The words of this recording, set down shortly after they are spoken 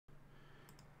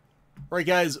All right,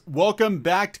 guys, welcome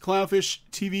back to Clownfish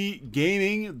TV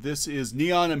Gaming. This is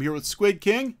Kneon. I'm here with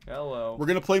SquidKing. Hello. We're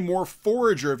gonna play more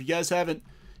Forager. If you guys haven't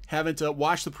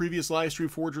watched the previous live stream,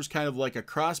 Forager's kind of like a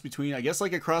cross between, I guess,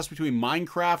 like a cross between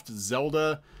Minecraft,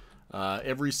 Zelda,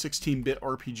 every 16-bit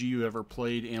RPG you ever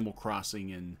played, Animal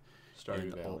Crossing, and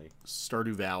Stardew Valley.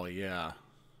 Stardew Valley, yeah.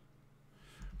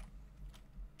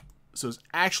 So it's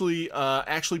actually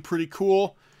pretty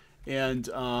cool. And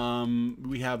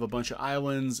we have a bunch of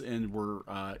islands, and we're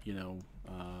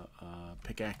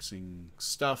pickaxing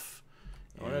stuff.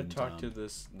 I want to talk to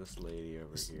this lady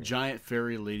over here. Giant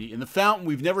fairy lady in the fountain.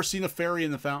 We've never seen a fairy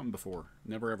in the fountain before.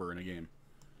 Never ever in a game.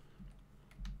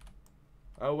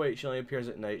 Oh wait, she only appears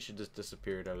at night. She just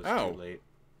disappeared. I was too late.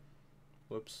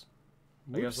 Whoops.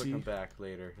 I guess I'll come back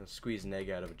later. I'll squeeze an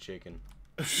egg out of a chicken.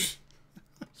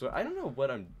 So I don't know what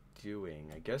I'm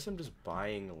doing. I guess I'm just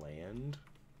buying land.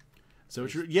 So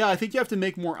yeah, I think you have to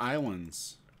make more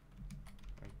islands.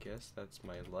 I guess that's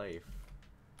my life.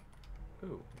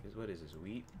 Ooh, what is this,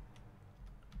 wheat?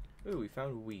 Ooh, we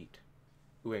found wheat.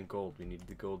 Ooh, and gold. We need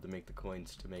the gold to make the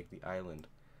coins to make the island.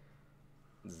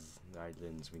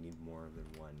 Islands, we need more than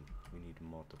one. We need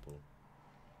multiple.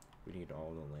 We need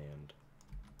all the land.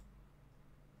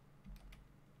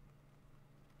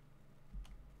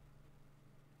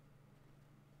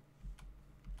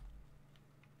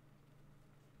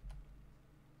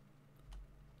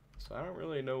 I don't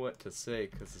really know what to say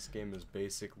because this game is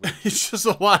basically it's just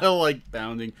a lot of like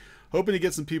bounding. Hoping to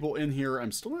get some people in here.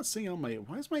 I'm still not seeing on my,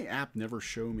 why does my app never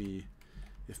show me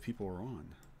if people are on?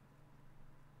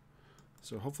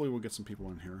 So hopefully we'll get some people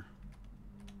in here.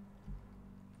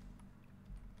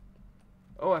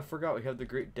 Oh, I forgot we have the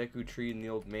great Deku tree and the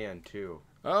old man too.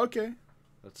 Oh, okay.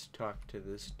 Let's talk to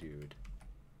this dude.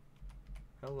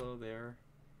 Hello there.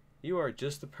 You are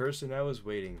just the person I was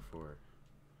waiting for.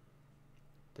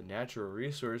 The natural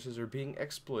resources are being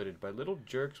exploited by little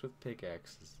jerks with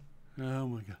pickaxes. Oh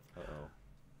my god.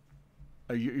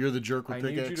 Uh-oh. You're the jerk with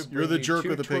pickaxe? You're the jerk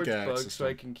with the pickaxe. pickaxe. Bugs so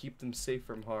I can keep them safe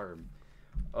from harm.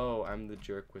 Oh, I'm the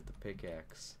jerk with the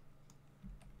pickaxe.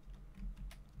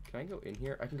 Can I go in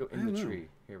here? I can go in the tree.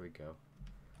 Here we go.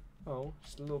 Oh,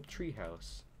 just a little tree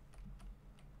house.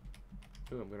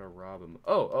 Oh, I'm gonna rob him.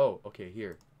 Oh, okay,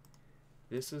 here.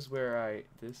 This is where I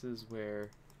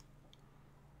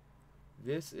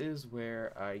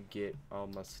get all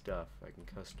my stuff. I can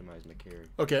customize my character.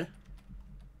 Okay.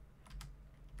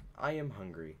 I am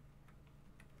hungry.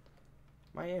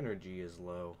 My energy is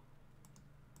low.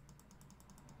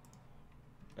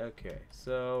 Okay,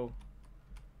 so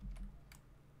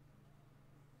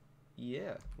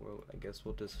yeah, well, I guess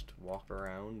we'll just walk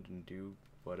around and do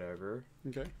whatever.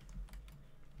 Okay.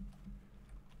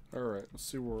 Alright, let's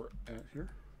see where we're at here.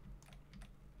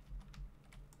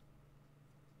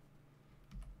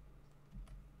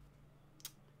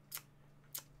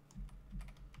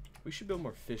 We should build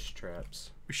more fish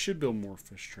traps. We should build more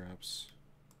fish traps.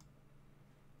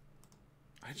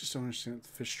 I just don't understand the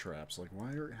fish traps. Like, how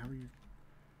are you?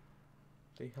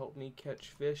 They help me catch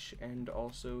fish and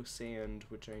also sand,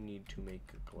 which I need to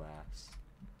make glass.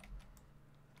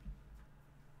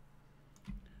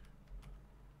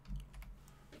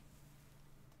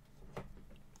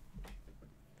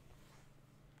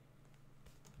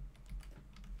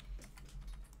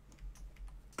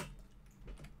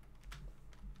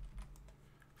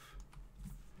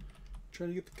 Trying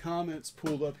to get the comments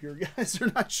pulled up here, guys.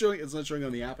 They're not showing. It's not showing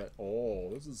on the app at all.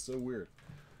 This is so weird.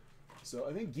 So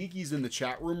I think Geeky's in the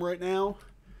chat room right now.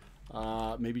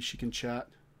 Maybe she can chat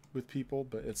with people,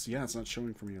 but it's not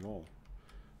showing for me at all.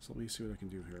 So let me see what I can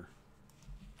do here.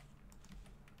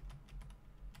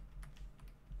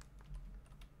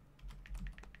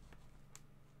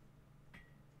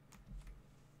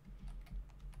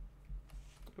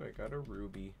 Oh, I got a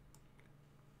ruby.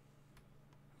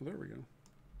 Well, there we go.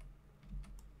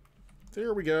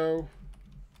 There we go.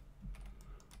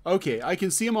 Okay, I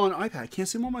can see them on iPad. I can't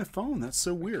see them on my phone. That's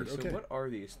so weird. Okay, so what are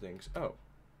these things? Oh.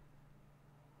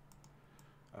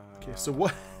 Okay, so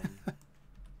what?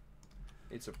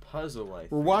 It's a puzzle, I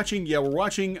think. We're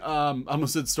watching, I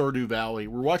almost said Stardew Valley.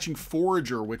 We're watching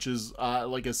Forager, which is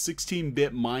like a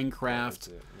 16-bit Minecraft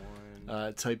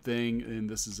type thing. And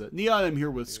this is Kneon. I'm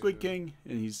here with SquidKing,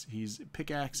 and he's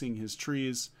pickaxing his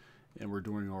trees, and we're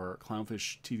doing our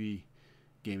Clownfish TV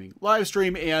Gaming live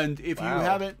stream. And if you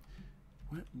haven't,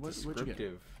 what'd you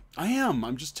get? I am.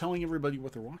 I'm just telling everybody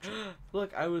what they're watching.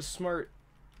 Look, I was smart.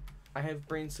 I have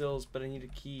brain cells, but I need a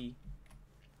key,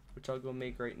 which I'll go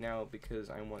make right now because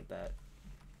I want that.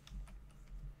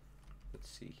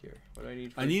 Let's see here. What do I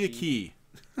need? I need a key.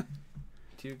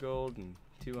 2 gold and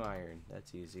 2 iron.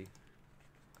 That's easy.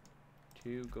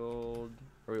 2 gold.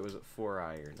 Or wait, was it 4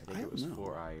 iron? I think it was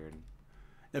 4 iron.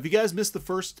 Now, if you guys missed the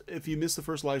first,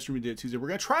 live stream we did Tuesday, we're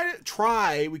gonna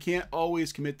try. We can't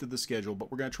always commit to the schedule, but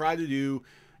we're gonna try to do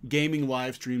gaming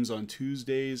live streams on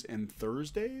Tuesdays and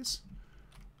Thursdays.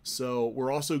 So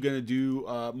we're also gonna do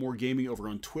more gaming over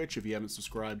on Twitch. If you haven't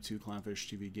subscribed to Clownfish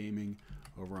TV Gaming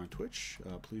over on Twitch,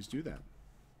 please do that.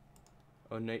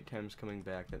 Oh, nighttime's coming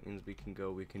back. That means we can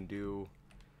go. We can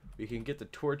get the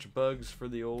torch bugs for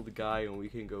the old guy, and we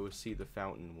can go see the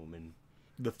fountain woman.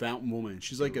 The fountain woman.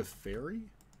 She's like a fairy?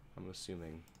 I'm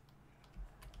assuming.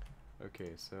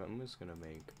 Okay, so I'm just gonna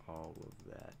make all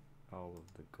of that, all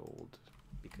of the gold,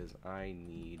 because I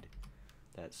need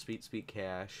that sweet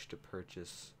cash to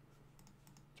purchase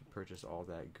all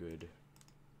that good,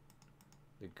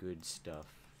 the good stuff,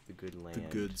 the good land. The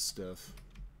good stuff.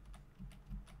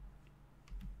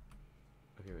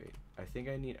 Okay, wait. I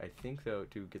think though,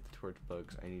 to get the torch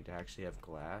bugs, I need to actually have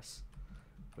glass,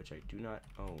 which I do not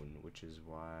own, which is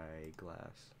why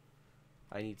glass.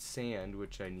 I need sand,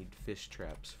 which I need fish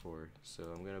traps for, so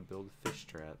I'm gonna build fish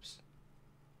traps.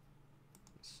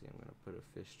 Let's see, I'm gonna put a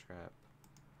fish trap.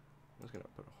 I'm just gonna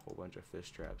put a whole bunch of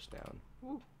fish traps down.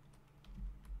 Woo.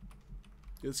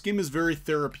 This game is very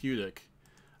therapeutic.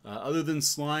 Other than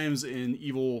slimes and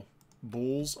evil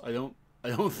bulls, I don't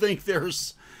think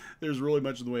there's really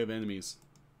much in the way of enemies.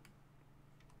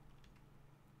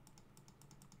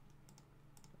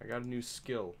 I got a new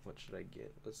skill. What should I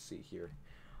get? Let's see here.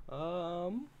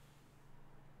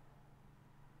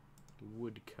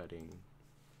 Wood cutting.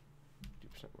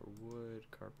 2% more wood.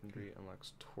 Carpentry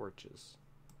unlocks torches.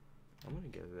 I'm gonna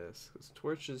get this because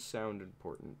torches sound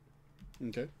important.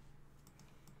 Okay.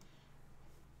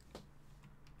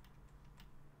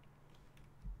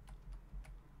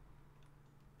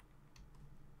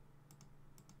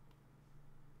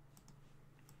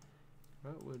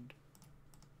 What would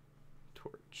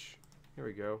torch? Here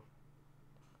we go.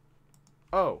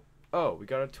 Oh, we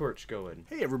got a torch going.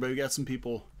 Hey everybody, we got some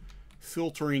people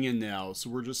filtering in now, so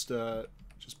we're just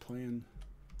playing.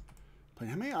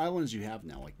 How many islands do you have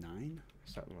now? Like 9?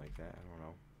 Something like that. I don't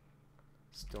know.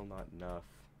 Still not enough.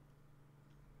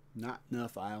 Not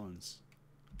enough islands.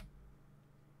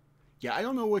 Yeah, I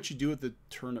don't know what you do with the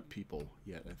turnip people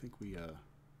yet. I think we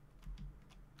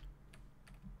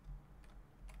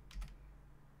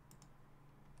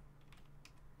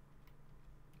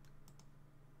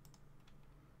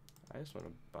I just want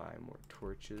to buy more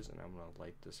torches, and I'm going to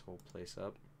light this whole place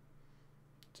up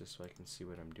just so I can see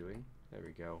what I'm doing. There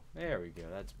we go. There we go.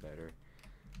 That's better.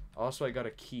 Also, I got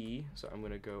a key, so I'm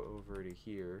going to go over to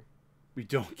here. We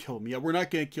don't kill them. Yeah, we're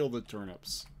not going to kill the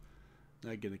turnips.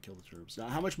 Not going to kill the turnips. Now,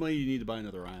 how much money do you need to buy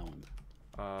another island?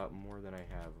 More than I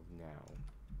have now.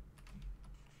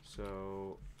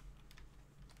 So,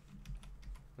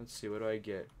 let's see. What do I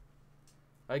get?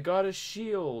 I got a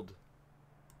shield.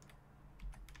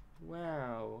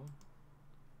 Wow.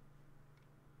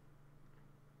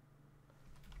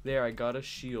 There, I got a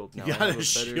shield. Now I have a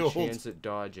better chance at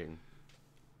dodging.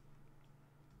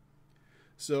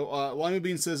 So, Lima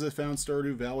Bean says, I found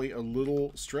Stardew Valley a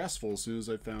little stressful as soon as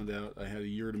I found out I had a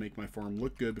year to make my farm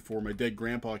look good before my dead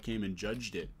grandpa came and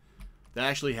judged it. That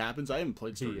actually happens? I haven't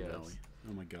played Stardew Valley.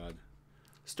 Oh my god.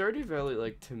 Stardew Valley,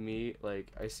 like, to me, like,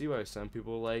 I see why some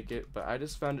people like it, but I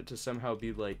just found it to somehow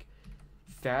be, like,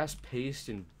 fast-paced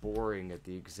and boring at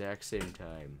the exact same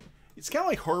time. It's kind of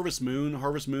like Harvest Moon.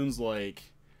 Harvest Moon's like,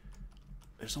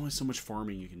 there's only so much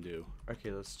farming you can do. Okay,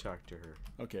 let's talk to her.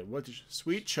 Okay, what did you...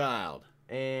 Sweet child.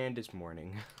 And it's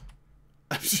morning.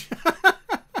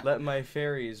 Let my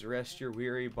fairies rest your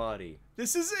weary body.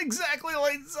 This is exactly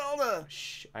like Zelda.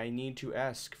 Shh, I need to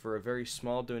ask for a very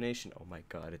small donation. Oh my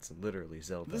god, it's literally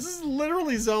Zelda. This is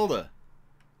literally Zelda.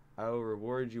 I will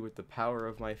reward you with the power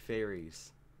of my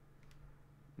fairies.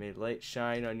 May light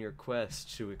shine on your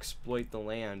quest to exploit the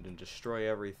land and destroy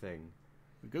everything.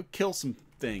 Go kill some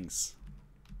things.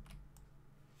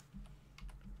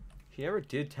 He never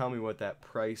did tell me what that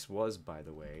price was, by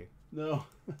the way. No.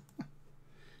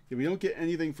 Yeah, we don't get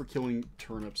anything for killing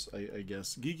turnips, I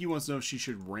guess. Geeky wants to know if she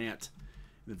should rant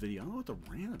in the video. I don't know what to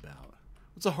rant about.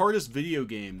 What's the hardest video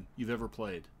game you've ever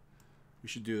played? We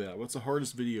should do that. What's the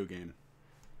hardest video game?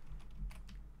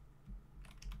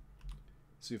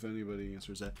 See if anybody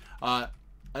answers that. I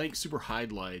think Super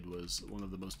Hide-Lide was one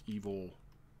of the most evil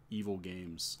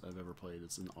games I've ever played.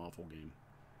 It's an awful game.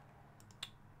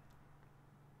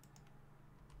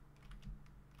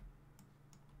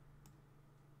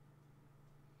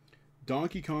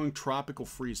 Donkey Kong Tropical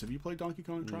Freeze. Have you played Donkey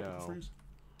Kong Tropical Freeze?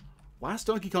 Last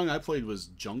Donkey Kong I played was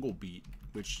Jungle Beat,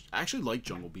 which I actually like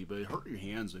Jungle Beat, but it hurt your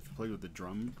hands if you played with the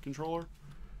drum controller.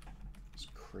 It's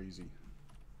crazy.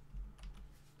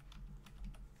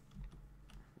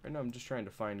 Right now I'm just trying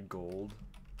to find gold.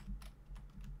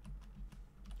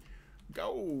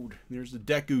 Gold. There's the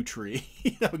Deku tree.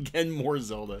 Again, more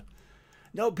Zelda.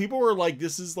 No, people were like,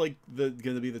 this is like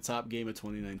gonna be the top game of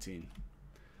 2019.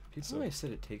 People always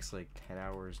said it takes like 10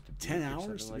 hours to beat. 10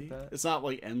 hours to like that. It's not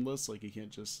like endless, like you can't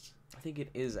just... I think it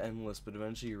is endless, but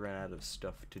eventually you run out of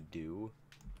stuff to do.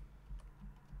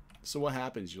 So what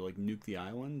happens? You like nuke the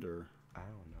island, or... I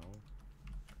don't know.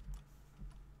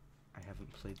 I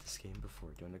haven't played this game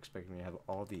before. Don't expect me to have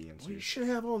all the answers. Well, you should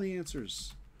have all the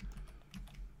answers.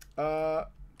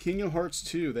 Kingdom Hearts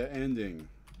 2, that ending.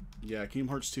 Yeah, Kingdom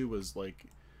Hearts 2 was like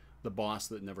the boss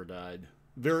that never died.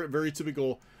 Very, very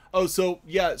typical. Oh, so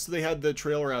yeah, so they had the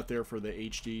trailer out there for the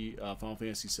HD Final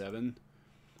Fantasy VII, and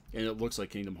it looks like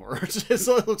Kingdom Hearts.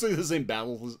 So it looks like the same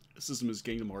battle system as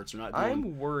Kingdom Hearts. They're not doing...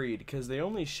 I'm worried because they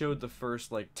only showed the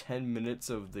first like 10 minutes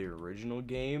of the original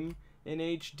game in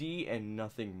HD and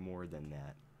nothing more than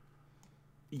that.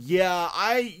 Yeah,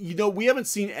 we haven't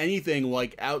seen anything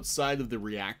like outside of the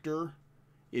reactor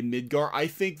in Midgar. I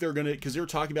think they're gonna, because they were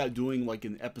talking about doing like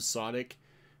an episodic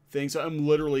thing. So I'm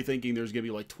literally thinking there's gonna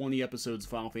be like 20 episodes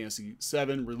of Final Fantasy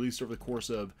VII released over the course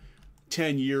of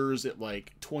 10 years at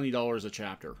like $20 a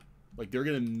chapter. Like they're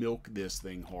gonna milk this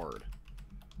thing hard.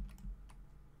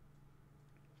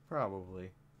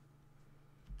 Probably.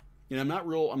 And I'm not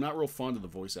real fond of the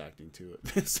voice acting to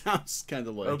it. It sounds kind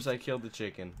of like... Oops, I killed the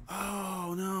chicken.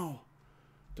 Oh, no.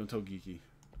 Don't tell Geeky.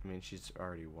 I mean, she's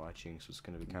already watching, so it's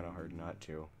going to be kind of hard not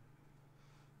to.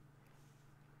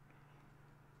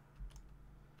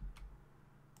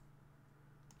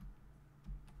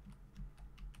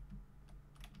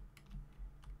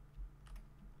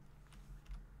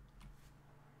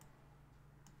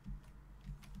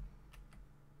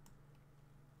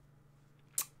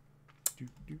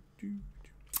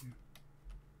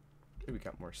 We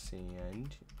got more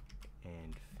sand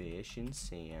and fish and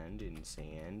sand and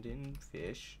sand and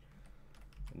fish.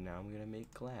 And now I'm gonna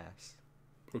make glass.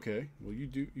 Okay, well you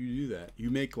do that. You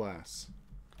make glass.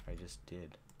 I just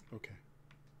did. Okay.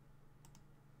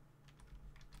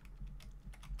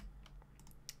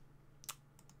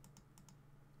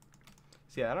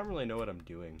 See, I don't really know what I'm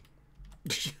doing.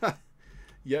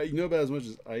 Yeah, you know about as much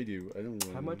as I do. I don't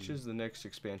know. How much is the next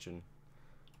expansion?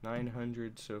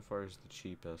 900 so far is the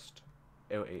cheapest.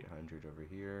 Oh, 800 over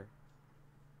here.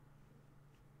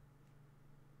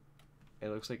 It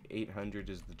looks like 800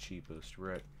 is the cheapest.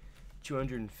 We're at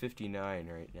 259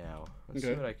 right now. Let's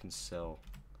see what I can sell.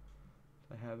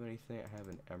 Do I have anything? I have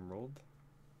an emerald.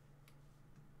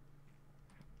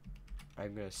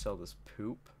 I'm gonna sell this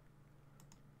poop.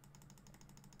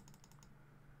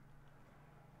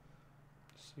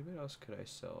 See, what else could I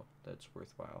sell that's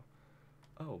worthwhile?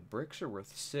 Oh, bricks are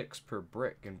worth 6 per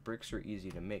brick, and bricks are easy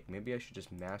to make. Maybe I should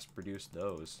just mass produce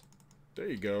those. There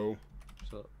you go.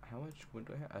 So, how much would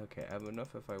I have? Okay, I have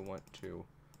enough if I want to.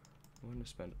 I'm going to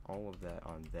spend all of that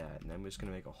on that, and I'm just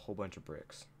going to make a whole bunch of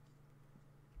bricks.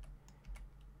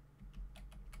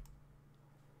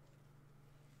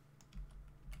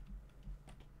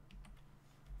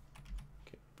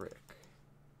 Okay, brick.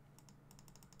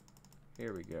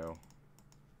 Here we go.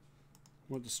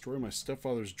 I want to destroy my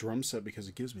stepfather's drum set because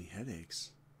it gives me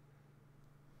headaches.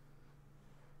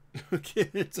 Okay,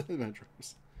 it's on my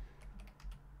drums.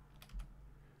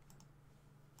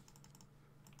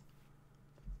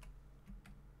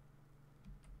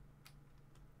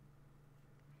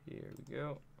 Here we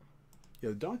go. Yeah,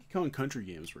 the Donkey Kong Country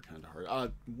games were kind of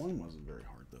hard. One wasn't very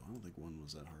hard, though. I don't think one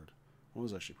was that hard. One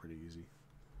was actually pretty easy.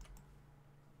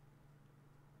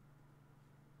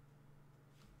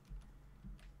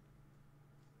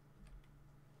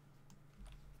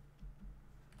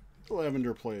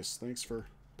 Lavender Place, thanks for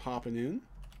popping in.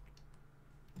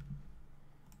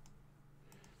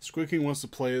 SquidKing wants to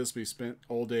play this, but he spent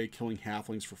all day killing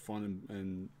halflings for fun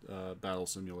and Battle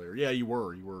Simulator. Yeah, you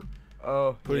were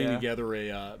putting together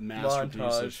a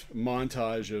masterpiece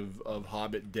montage of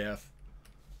Hobbit death.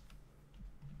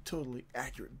 Totally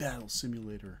accurate Battle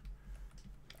Simulator.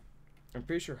 I'm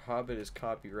pretty sure Hobbit is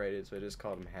copyrighted, so I just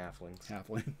called them halflings.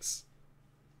 Halflings.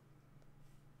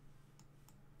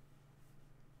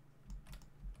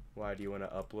 Why do you want to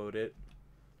upload it?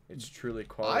 It's truly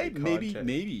quality content.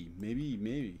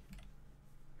 Maybe.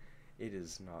 It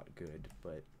is not good,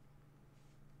 but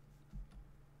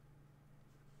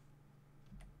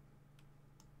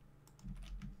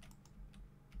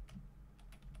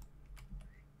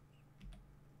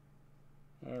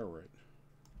all right.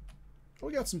 Oh,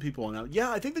 we got some people on now.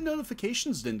 Yeah, I think the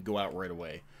notifications didn't go out right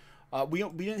away. We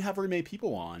didn't have very many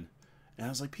people on. And I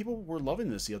was like, people were loving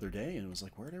this the other day, and it was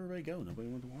like, where'd everybody go? Nobody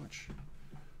wanted to watch.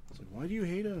 I was like, why do you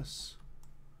hate us?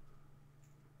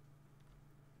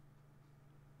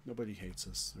 Nobody hates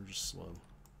us. They're just slow.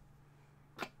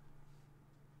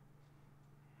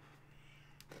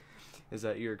 Is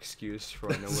that your excuse for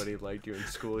why nobody liked you in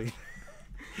school?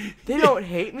 They don't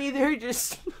hate me. They're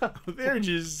just slow. They're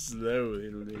just slow. They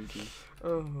don't hate you.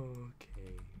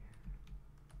 Okay.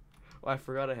 Well, I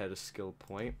forgot I had a skill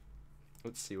point.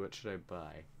 Let's see. What should I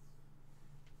buy?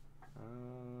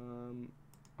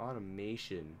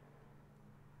 Automation.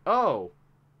 Oh.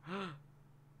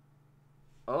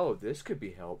 Oh, this could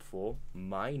be helpful.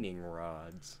 Mining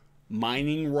rods.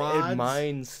 Mining rods? It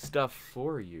mines stuff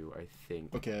for you, I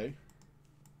think. Okay.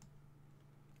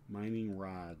 Mining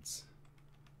rods.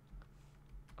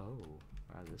 Oh,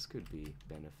 wow, this could be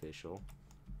beneficial.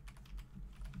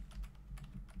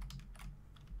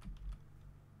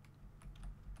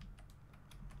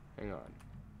 Hang on.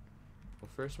 Well,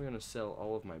 first I'm going to sell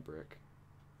all of my brick,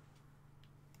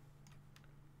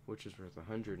 which is worth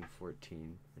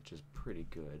 114, which is pretty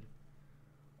good.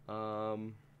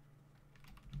 Let's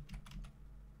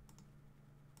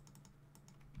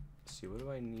see, what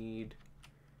do I need?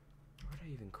 Where would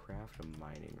I even craft a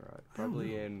mining rod?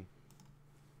 Probably in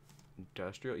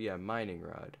industrial? Yeah, mining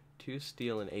rod. 2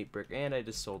 steel and 8 brick, and I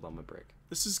just sold all my brick.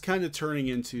 This is kind of turning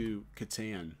into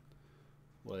Catan.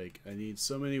 Like, I need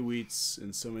so many wheats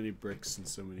and so many bricks and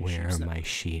so many Where sheep. are my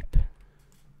sheep?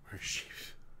 Where's sheep?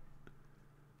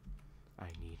 I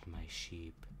need my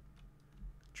sheep.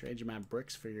 Trade you my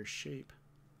bricks for your sheep.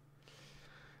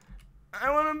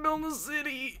 I want to build a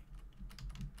city!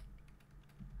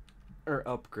 Or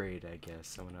upgrade, I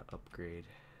guess. I want to upgrade.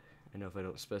 I know if I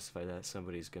don't specify that,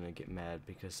 somebody's going to get mad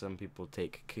because some people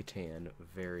take Catan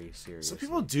very seriously. Some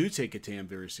people do take Catan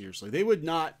very seriously. They would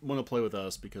not want to play with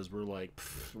us because we're like,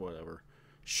 whatever.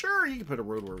 Sure, you can put a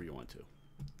road wherever you want to.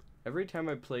 Every time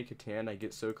I play Catan, I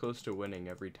get so close to winning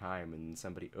every time, and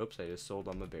somebody, oops, I just sold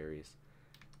all my berries.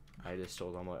 I just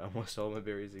sold almost all my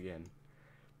berries again.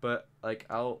 But, like,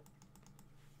 I'll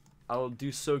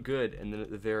do so good, and then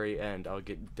at the very end, I'll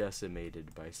get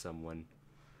decimated by someone.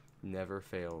 Never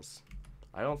fails.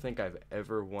 I don't think I've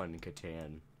ever won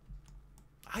Catan.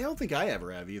 I don't think I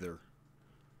ever have either.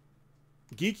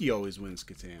 Geeky always wins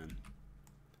Catan.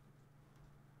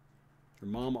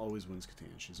 Your mom always wins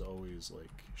Catan. She's always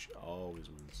like, she always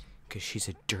wins. Because she's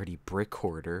a dirty brick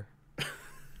hoarder.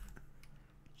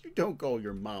 You don't call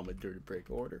your mom a dirty brick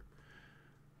hoarder.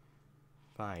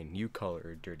 Fine, you call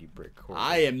her a dirty brick hoarder.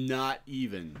 I am not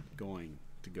even going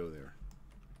to go there.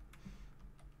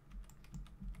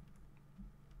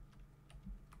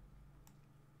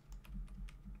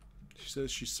 She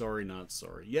says she's sorry, not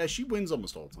sorry. Yeah, she wins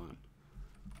almost all the time.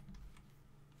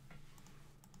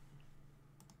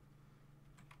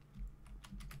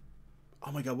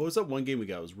 Oh my god, what was that one game we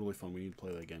got? It was really fun. We need to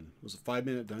play that again. It was a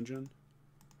 5-minute dungeon.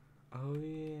 Oh,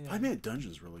 yeah. 5-minute dungeon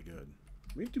is really good.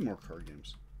 We need to do more card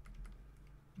games.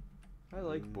 I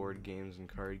like board games and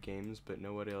card games, but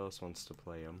nobody else wants to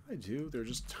play them. I do. They're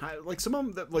just like some of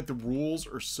them that like the rules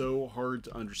are so hard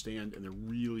to understand and they're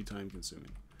really time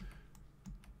consuming.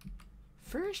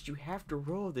 First, you have to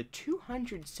roll the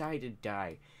 200-sided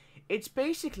die. It's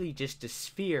basically just a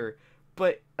sphere,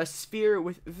 but a sphere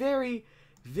with very,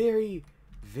 very,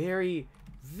 very,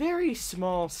 very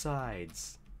small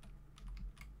sides.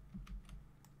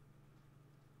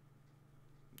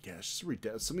 Yeah, it's just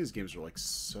ridiculous. Some of these games are like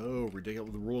so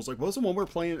ridiculous with the rules. Like, what was the one we were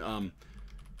playing?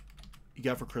 You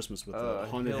got for Christmas with the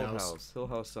haunted house. Hill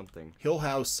House something. Hill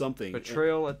House something.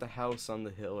 Betrayal at the house on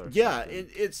the hill or yeah, something.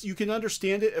 it's you can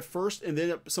understand it at first, and then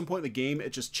at some point in the game,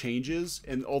 it just changes,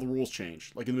 and all the rules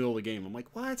change. Like in the middle of the game, I'm like,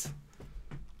 what?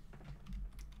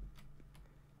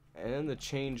 And then the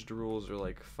changed rules are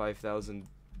like 5,000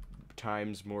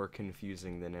 times more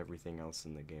confusing than everything else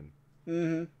in the game.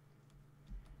 Mm-hmm.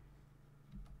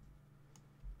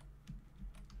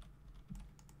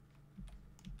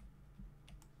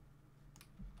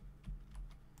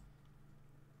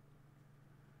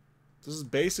 This is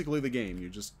basically the game. You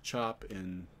just chop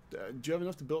and... do you have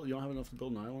enough to build? You don't have enough to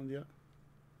build an island yet?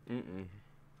 Mm-mm.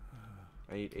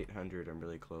 I need 800. I'm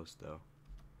really close, though.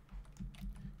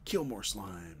 Kill more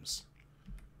slimes.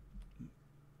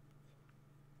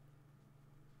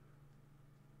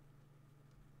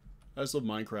 I just love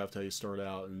Minecraft, how you start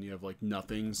out and you have, like,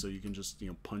 nothing, so you can just,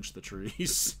 punch the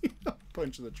trees.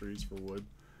 Punch the trees for wood.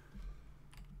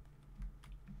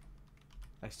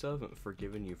 I still haven't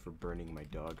forgiven you for burning my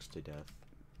dogs to death.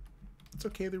 It's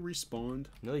okay, they respawned.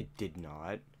 No, they did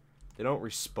not. They don't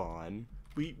respawn.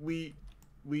 We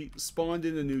spawned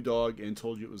in a new dog and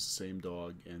told you it was the same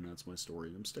dog, and that's my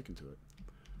story. I'm sticking to it.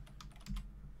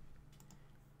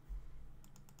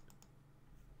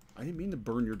 I didn't mean to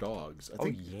burn your dogs. Oh,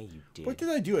 yeah, you did. What did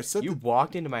I do? I said you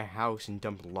walked into my house and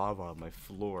dumped lava on my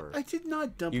floor. I did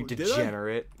not dump. You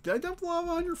degenerate. Did I dump lava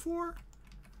on your floor?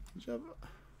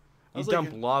 You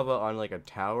dumped lava on like a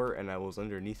tower, and I was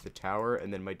underneath the tower,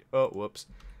 and then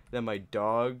then my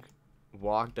dog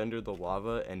walked under the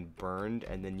lava and burned,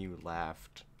 and then you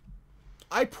laughed.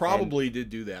 I probably did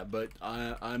do that, but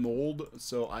I'm old,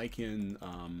 so I can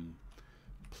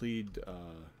plead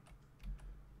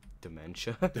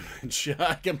dementia. Dementia.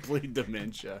 I can plead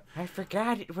dementia. I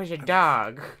forgot it was a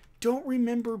dog. Don't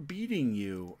remember beating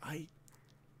you. I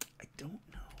don't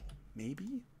know.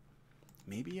 Maybe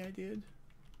I did.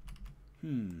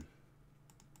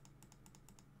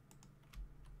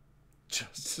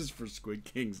 Justice for Squid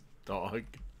King's dog.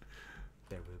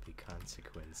 There will be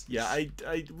consequences. Yeah,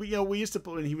 we used to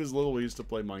play when he was little. We used to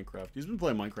play Minecraft. He's been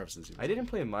playing Minecraft since he was I didn't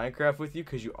play Minecraft with you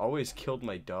because you always killed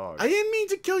my dog. I didn't mean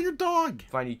to kill your dog.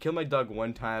 Fine, you killed my dog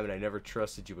one time, and I never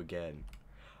trusted you again.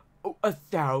 Oh,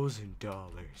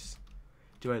 $1,000.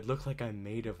 Do I look like I'm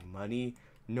made of money?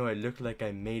 No, I look like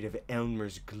I'm made of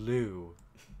Elmer's glue.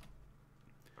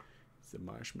 It's a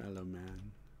marshmallow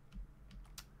man.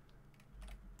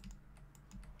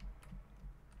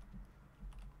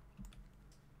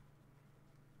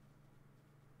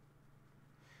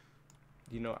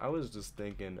 You know, I was just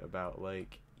thinking about,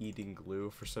 like, eating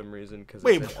glue for some reason. Cause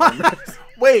wait, what?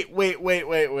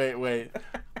 wait.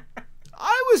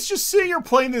 I was just sitting here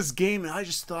playing this game, and I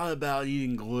just thought about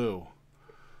eating glue.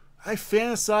 I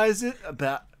fantasize it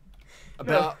about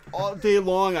all day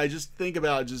long. I just think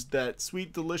about just that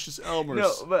sweet, delicious Elmer's.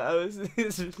 No, but I was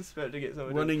just about to get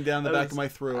someone running down the back of my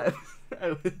throat.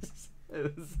 I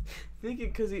was thinking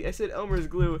because I said Elmer's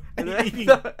glue, and then I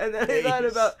thought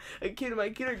about a kid in my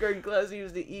kindergarten class who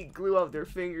used to eat glue off their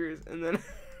fingers, and then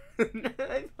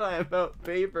I thought about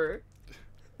paper.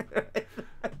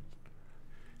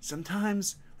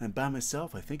 Sometimes when I'm by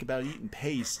myself, I think about eating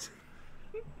paste.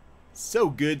 So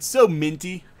good, so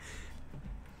minty.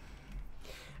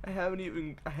 I haven't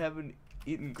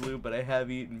eaten glue, but I have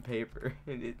eaten paper,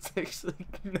 and it's actually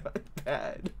not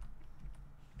bad.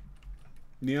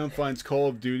 Kneon finds Call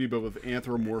of Duty, but with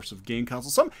anthropomorphs of game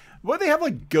consoles. What they have,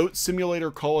 like Goat Simulator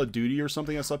Call of Duty or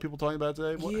something? I saw people talking about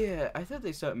today. What? Yeah, I thought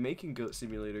they stopped making Goat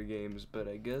Simulator games, but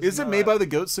I guess is it made by the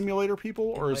Goat Simulator people,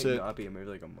 or is it not be maybe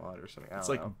like a mod or something? It's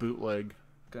like bootleg.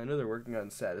 I know they're working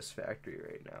on Satisfactory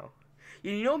right now.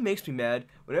 You know what makes me mad?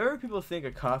 Whenever people think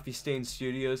of Coffee Stain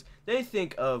Studios, they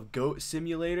think of Goat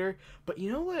Simulator, but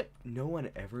you know what? No one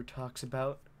ever talks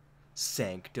about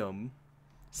Sanctum.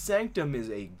 Sanctum is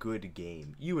a good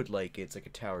game. You would like it. It's like a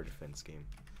tower defense game.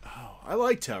 Oh, I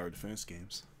like tower defense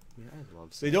games. Yeah, I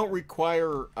love Sanctum. They don't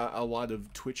require a lot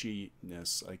of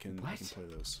twitchiness. I can play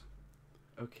those.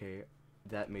 Okay,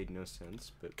 that made no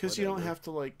sense. But because you don't have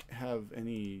to like have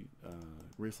any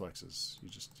reflexes. You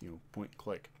just point and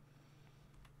click.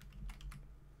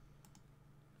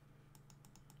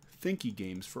 Thinky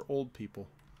games for old people.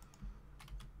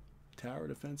 Tower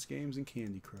defense games and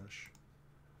Candy Crush.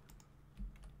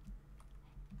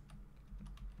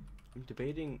 I'm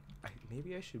debating,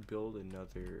 maybe I should build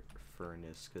another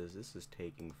furnace, because this is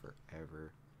taking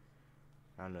forever.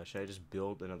 I don't know, should I just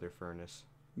build another furnace?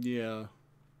 Yeah.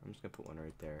 I'm just going to put one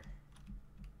right there.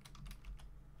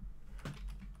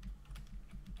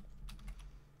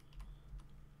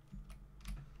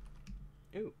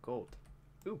 Ooh, gold.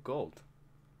 Ooh, gold.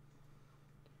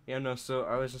 Yeah, no, so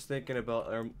I was just thinking about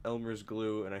Elmer's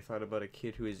glue, and I thought about a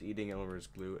kid who is eating Elmer's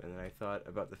glue, and then I thought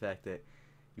about the fact that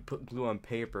you put glue on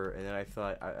paper, and then I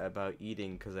thought about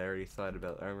eating because I already thought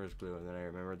about Elmer's glue, and then I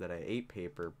remembered that I ate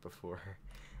paper before,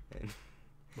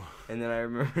 and then I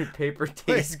remembered paper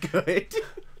tastes good.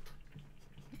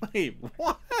 Wait,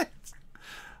 what?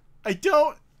 I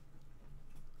can't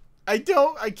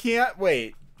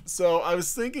wait. So I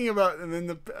was thinking about, and then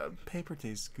the paper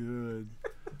tastes good.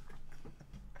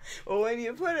 Well, when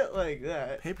you put it like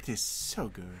that, paper tastes so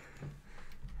good.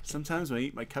 Sometimes when I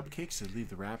eat my cupcakes, I leave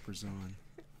the wrappers on.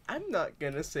 I'm not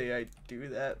gonna say I do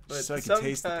that, but so I can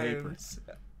taste the paper.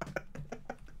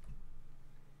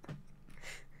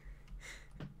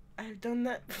 I've done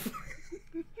that before.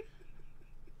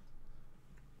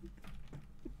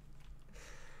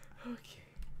 Okay.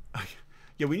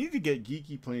 Yeah, we need to get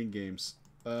Geeky playing games.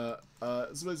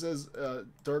 Somebody says,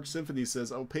 Dark Symphony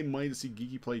says, I'll pay money to see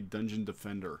Geeky play Dungeon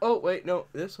Defender. Oh, wait, no,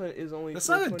 this one is only... That's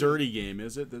not a dirty game,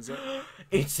 is it? Is that...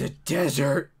 It's a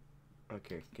desert!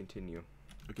 Okay, continue.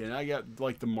 Okay, now I got,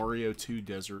 like, the Mario 2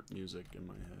 desert music in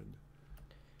my head.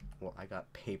 Well, I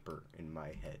got paper in my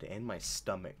head, and my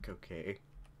stomach, okay?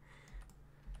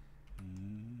 Do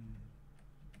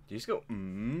you just go,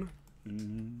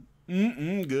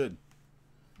 good.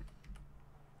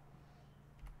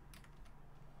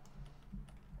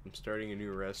 I'm starting a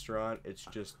new restaurant. It's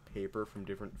just paper from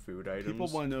different food items. People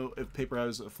want to know if paper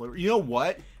has a flavor. You know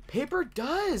what? Paper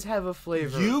does have a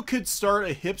flavor. You could start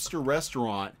a hipster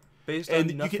restaurant based on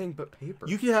nothing but paper.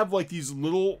 You could have like these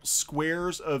little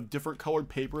squares of different colored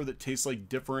paper that taste like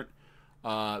different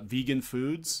vegan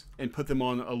foods, and put them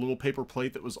on a little paper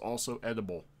plate that was also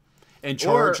edible, and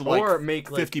charge or make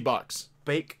 $50.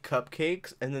 Bake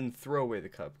cupcakes and then throw away the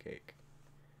cupcake.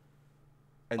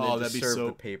 And then that'd be serve so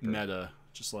the paper. Meta.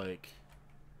 Just like,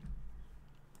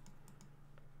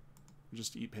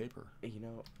 just eat paper. You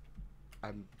know,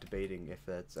 I'm debating if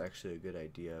that's actually a good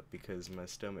idea because my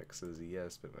stomach says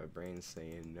yes, but my brain's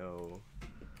saying no.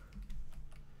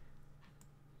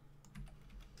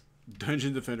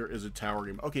 Dungeon Defender is a tower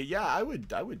game. Okay, yeah, I would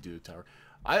do a tower.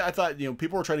 I thought, you know,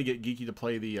 people were trying to get Geeky to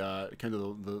play the kind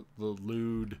of the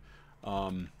lewd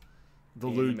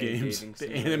lewd games,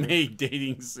 the anime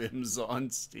dating sims on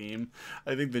Steam.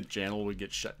 I think the channel would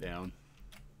get shut down.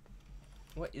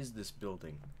 What is this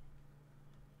building?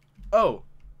 Oh,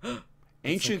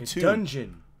 Ancient like a 2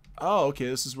 dungeon. Oh, okay.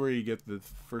 This is where you get the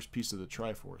first piece of the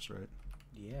Triforce, right?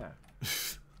 Yeah,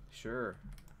 sure.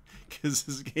 Because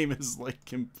this game is like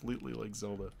completely like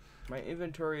Zelda. My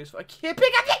inventory is. I can't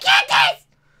pick up the candies.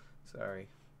 Sorry.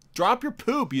 Drop your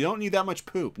poop. You don't need that much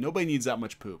poop. Nobody needs that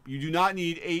much poop. You do not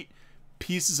need 8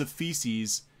 pieces of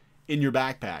feces in your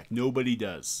backpack. Nobody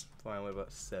does. Fine, what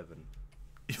about 7?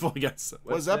 You've only got 7.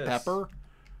 What is that, pepper?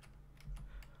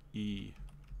 E.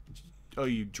 Oh,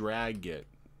 you drag it.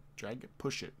 Drag it.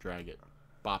 Push it. Drag it.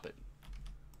 Bop it.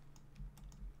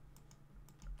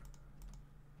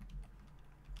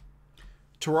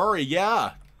 Terraria,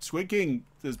 yeah. SquidKing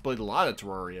has played a lot of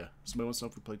Terraria. Somebody wants to know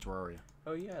if we played Terraria.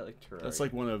 Oh, yeah, I like Terraria. That's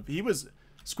like one of...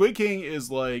 SquidKing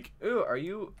is like... Ooh, are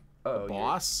you... Oh, a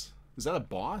boss? Is that a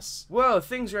boss? Whoa,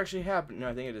 things are actually happening. No,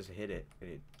 I think I just hit it.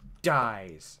 And it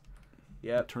dies.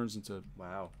 Yep. It turns into...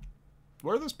 Wow.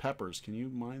 What are those peppers? Can you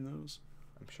mine those?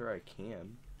 I'm sure I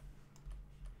can.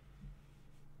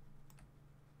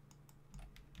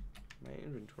 My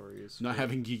inventory is... Not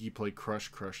having Geeky play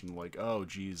Crush and like, oh,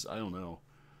 geez, I don't know.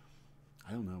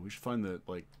 We should find the,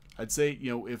 like... I'd say,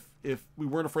 you know, if we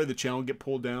weren't afraid the channel would get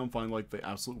pulled down, find like the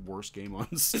absolute worst game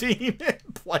on Steam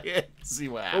and play it, see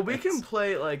what happens. Well, we can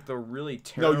play like the really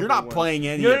terrible. No, you're not playing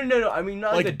any. No. I mean,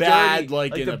 not like the bad, dirty,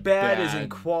 like in the a bad bad is in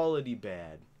quality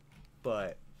bad,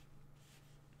 but.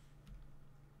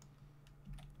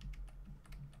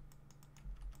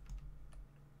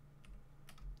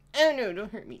 Oh no!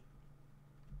 Don't hurt me.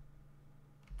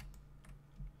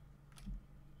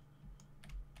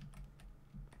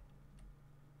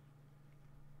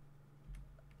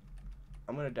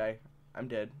 I'm gonna die. I'm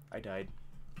dead. I died.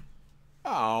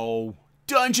 Oh,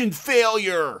 dungeon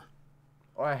failure!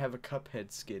 Oh, I have a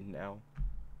Cuphead skin now.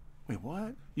 Wait,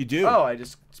 what? You do? Oh, I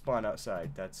just spawned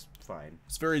outside. That's fine.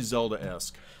 It's very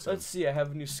Zelda-esque. So. Let's see. I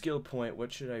have a new skill point.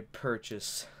 What should I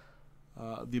purchase?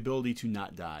 The ability to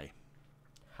not die.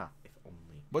 Ha! If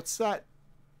only. What's that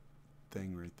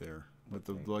thing right there with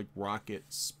the like rocket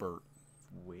spurt?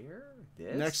 Where?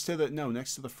 This? Next to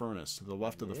the furnace, to the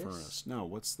left of the furnace. No,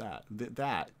 what's that?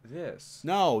 This.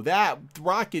 No, that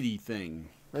rockety thing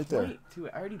right there. Wait, dude,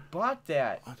 I already bought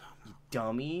that. You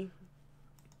dummy.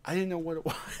 I didn't know what it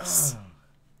was.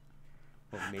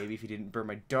 Well, maybe if you didn't burn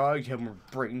my dog, you have more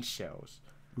brain cells.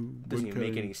 Doesn't even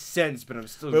make any sense, but I'm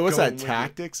still. Wait, what's that?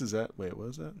 Tactics? Is that? Wait, what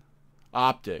is that?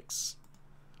 Optics.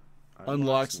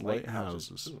 Unlocks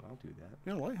lighthouses. Ooh, I'll do that.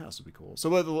 Yeah, lighthouse would be cool. So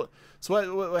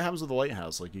what happens with the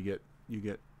lighthouse? Like you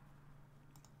get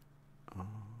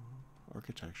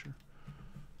architecture.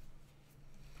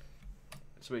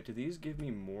 So wait, do these give me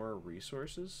more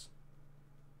resources?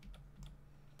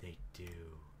 They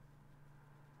do.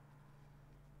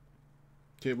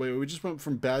 Okay, wait, we just went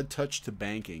from bad touch to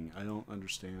banking. I don't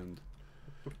understand.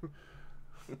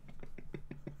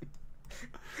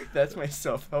 That's my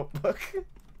self-help book.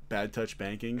 Bad touch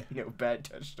banking? No, bad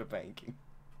touch to banking.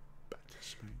 Bad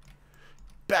touch to banking.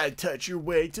 Bad touch your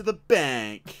way to the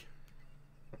bank.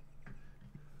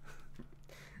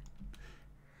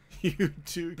 You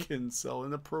too can sell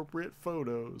inappropriate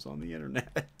photos on the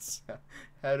internet.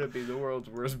 How to be the world's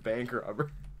worst bank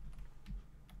robber.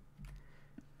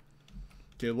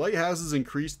 Okay, lighthouses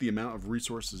increase the amount of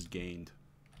resources gained.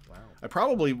 Wow. I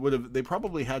probably would have. They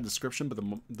probably had description, but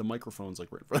the microphone's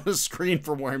like right in front of the screen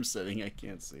from where I'm sitting. I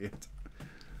can't see it.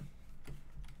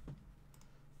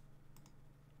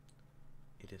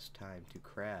 It is time to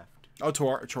craft. Oh,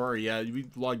 Terraria. Yeah, we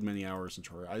logged many hours in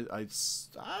Terraria.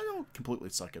 I don't completely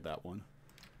suck at that one.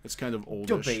 It's kind of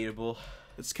oldish. Debatable.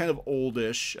 It's kind of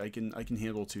oldish. I can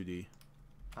handle 2D.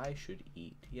 I should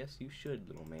eat. Yes, you should,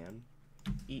 little man.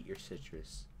 Eat your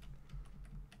citrus.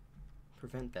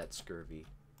 Prevent that scurvy.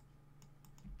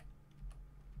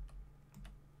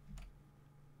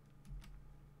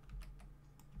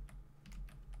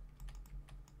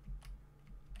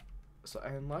 So I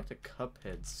unlocked a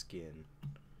Cuphead skin.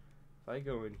 If I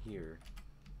go in here...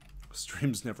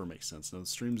 Streams never make sense. No,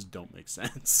 streams don't make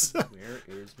sense. Where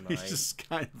is my... He's just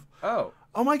kind of... Oh!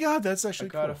 Oh my god, that's actually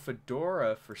cool. I got a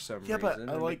fedora for some reason. Yeah, but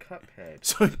I like... Cuphead.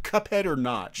 So Cuphead or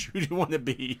Notch? Who do you want to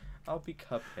be? I'll be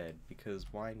Cuphead, because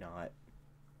why not?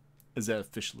 Is that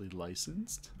officially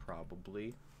licensed?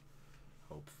 Probably.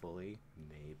 Hopefully.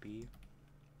 Maybe.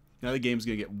 Now the game's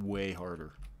gonna get way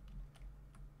harder.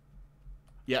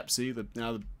 Yep, see?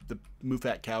 Now the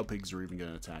Moofat cow pigs are even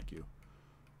gonna attack you.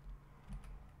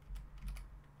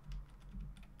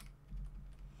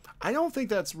 I don't think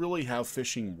that's really how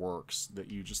fishing works,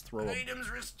 that you just throw items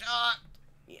restocked!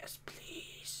 Yes,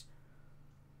 please.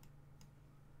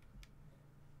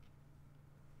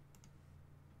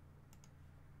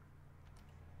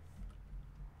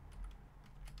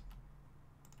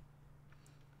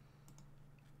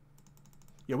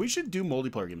 Yeah, we should do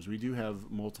multiplayer games. We do have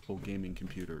multiple gaming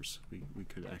computers. We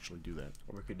could actually do that.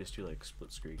 Or we could just do like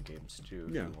split screen games too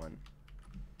if yeah. you want.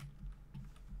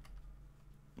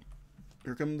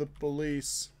 Here come the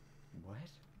police. What?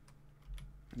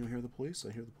 You hear the police?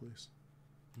 I hear the police.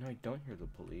 No, I don't hear the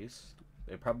police.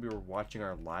 They probably were watching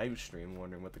our live stream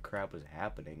wondering what the crap was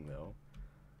happening though.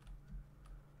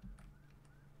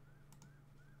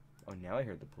 Oh, now I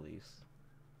hear the police.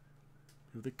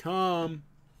 Here they come.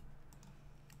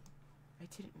 I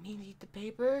didn't mean to eat the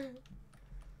paper.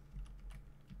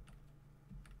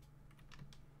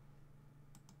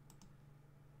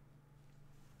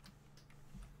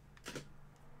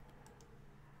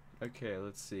 Okay,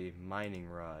 let's see. Mining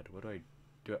rod. What do I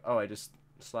do? Oh, I just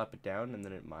slap it down and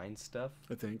then it mines stuff?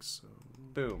 I think so.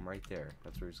 Boom, right there.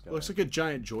 That's where it's going. Looks like a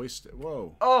giant joystick.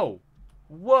 Whoa. Oh!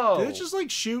 Whoa! Did it just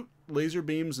like shoot laser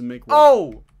beams and make...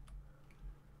 Oh!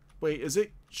 Wait, is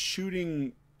it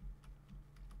shooting...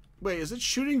 Wait, is it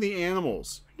shooting the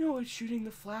animals? No, it's shooting the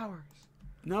flowers.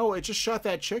 No, it just shot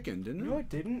that chicken, didn't it? No, it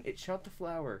didn't. It shot the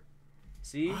flower.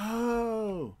 See?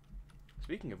 Oh.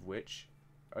 Speaking of which...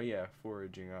 Oh yeah,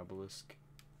 foraging obelisk.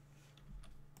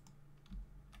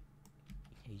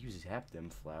 Yeah, you zap them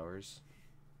flowers.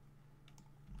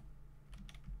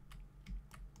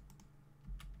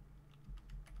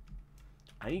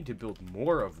 I need to build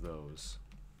more of those.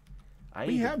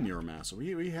 We have Mirrormaster.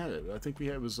 We had it. I think we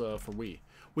had it was for Wii.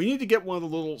 We need to get one of the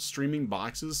little streaming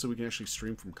boxes so we can actually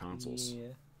stream from consoles. Yeah.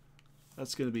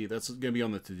 That's gonna be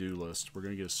on the to-do list. We're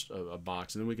gonna get a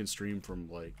box, and then we can stream from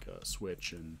like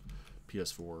Switch and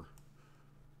PS4.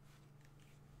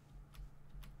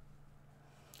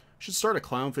 Should start a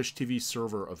Clownfish TV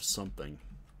server of something.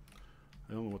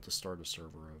 I don't know what to start a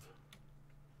server of.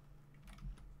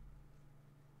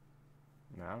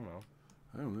 I don't know.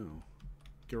 I don't know.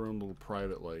 Get our own little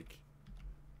private like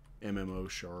MMO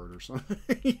shard or something.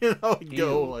 You know,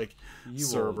 go like you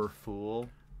server. Old fool.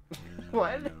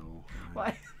 What?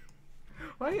 Why?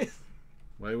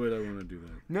 Why would I want to do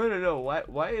that? No.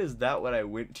 Why is that what I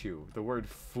went to? The word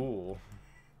fool.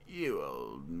 You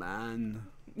old man.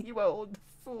 You old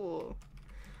fool.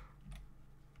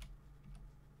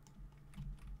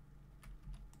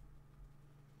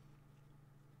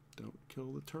 Don't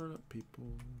kill the turnip people.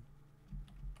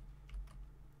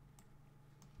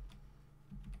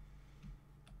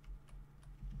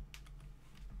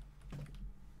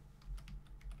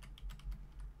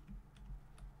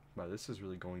 Wow, this is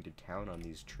really going to town on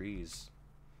these trees.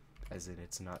 As in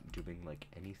it's not doing like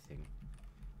anything.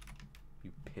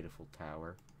 You pitiful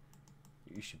tower.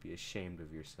 You should be ashamed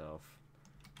of yourself.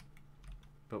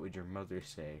 What would your mother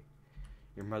say?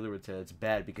 Your mother would say it's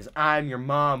bad because I'm your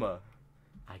mama.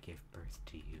 I gave birth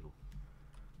to you.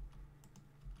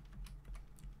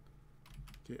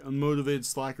 Okay, Unmotivated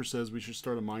Slacker says we should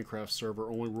start a Minecraft server.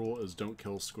 Only rule is don't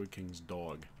kill SquidKing's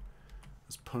dog.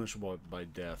 It's punishable by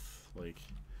death. Like,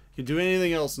 you can do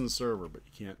anything else in the server, but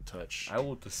you can't touch. I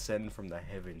will descend from the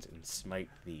heavens and smite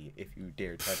thee if you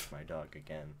dare touch my dog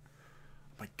again.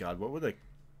 My God, what would a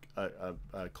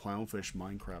Clownfish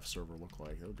Minecraft server look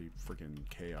like? That would be freaking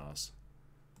chaos.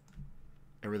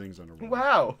 Everything's underwater.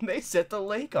 Wow, they set the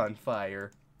lake on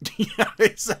fire. Yeah,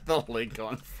 they set the lake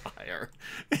on fire.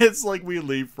 It's like we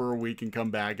leave for a week and come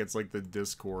back. It's like the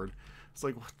Discord. It's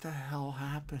like, what the hell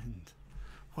happened?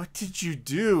 What did you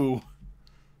do?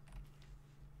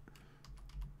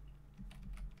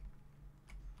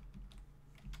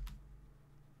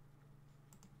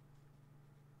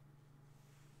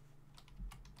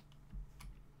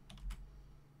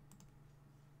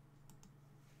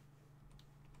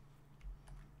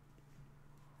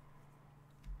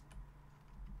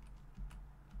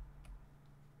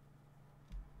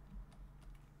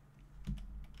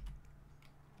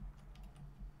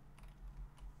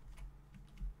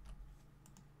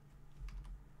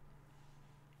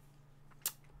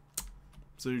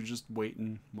 So you're just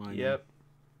waiting, mining. Yep.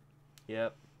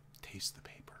 Yep. Taste the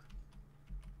paper.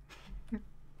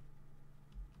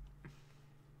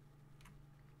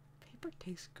 Paper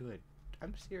tastes good.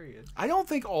 I'm serious. I don't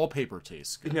think all paper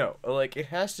tastes good. No, like it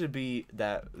has to be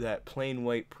that plain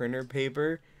white printer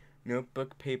paper.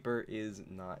 Notebook paper is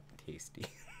not tasty.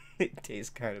 It tastes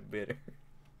kind of bitter.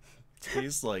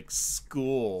 Tastes like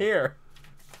school. Here.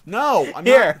 No, I'm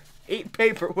here. not. Eat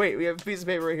paper. Wait, we have a piece of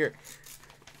paper right here.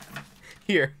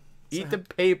 Here. Eat the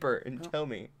paper and tell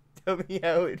me. Tell me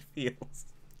how it feels.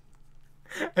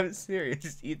 I'm serious.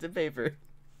 Just eat the paper.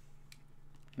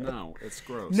 No, it's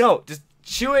gross. No, just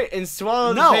chew it and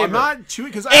swallow the paper. No, I'm not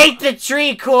chewing because Eat the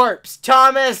tree corpse,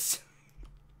 Thomas!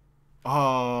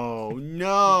 Oh,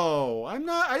 no. I'm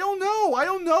not. I don't know. I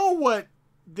don't know what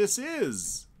this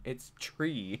is. It's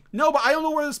tree. No, but I don't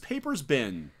know where this paper's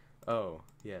been. Oh,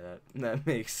 yeah, that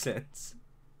makes sense.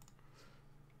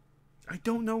 I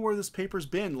don't know where this paper's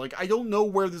been. Like, I don't know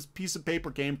where this piece of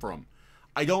paper came from.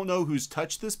 I don't know who's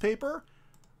touched this paper.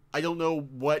 I don't know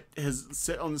what has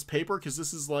sit on this paper, because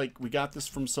this is like, we got this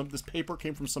from this paper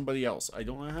came from somebody else. I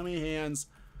don't know how many hands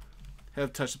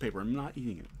have touched the paper. I'm not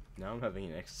eating it. Now I'm having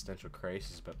an existential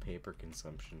crisis about paper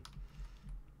consumption.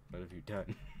 What have you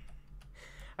done?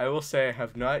 I will say I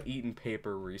have not eaten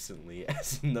paper recently,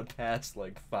 as in the past,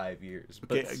 like, 5 years.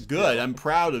 But Okay, good. I'm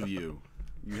proud of you.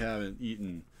 You haven't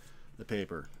eaten the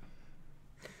paper.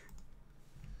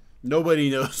 Nobody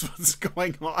knows what's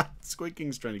going on.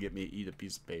 SquidKing's trying to get me to eat a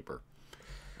piece of paper.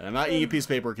 And I'm not eating a piece of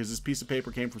paper because this piece of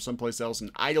paper came from someplace else,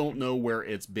 and I don't know where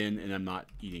it's been, and I'm not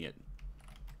eating it.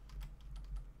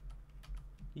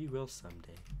 You will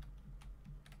someday.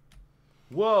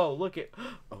 Whoa, look at...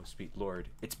 Oh, sweet lord.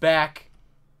 It's back!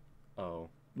 Oh.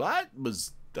 That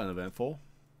was uneventful.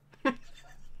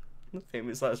 The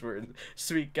famous last word.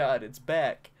 Sweet God, it's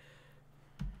back.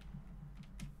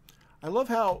 I love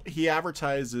how he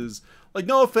advertises, like,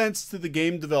 no offense to the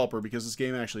game developer, because this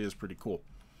game actually is pretty cool,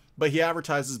 but he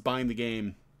advertises buying the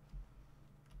game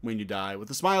when you die with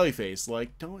a smiley face,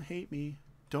 like, don't hate me,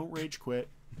 don't rage quit,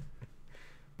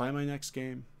 buy my next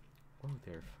game. Oh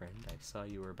there, friend, I saw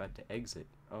you were about to exit.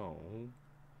 Oh.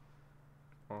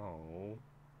 Oh.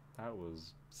 That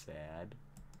was sad.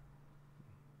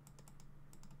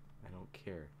 I don't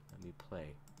care. Let me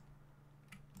play.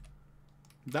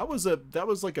 That was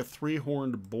like a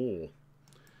 3-horned bull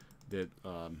that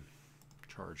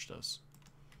charged us.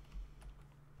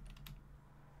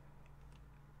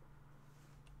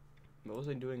 What was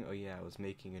I doing? Oh yeah, I was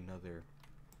making another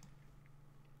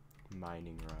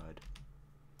mining rod.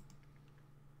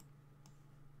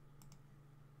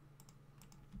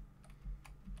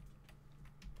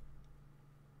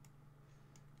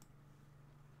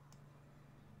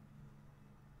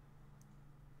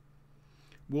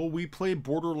 Will we play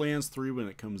Borderlands 3 when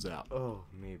it comes out? Oh,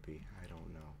 maybe. I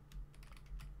don't know.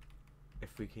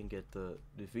 If we can get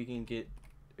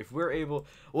if we're able,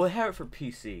 we'll have it for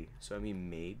PC. So I mean,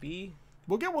 maybe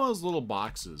we'll get one of those little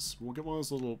boxes. We'll get one of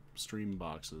those little stream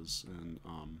boxes, and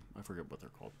I forget what they're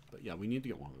called. But yeah, we need to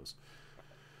get one of those,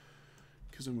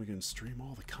 because then we can stream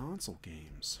all the console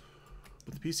games.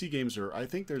 But the PC games are, I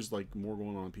think there's like more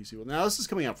going on PC. Now this is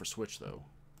coming out for Switch though,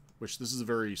 which this is a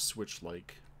very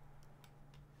Switch-like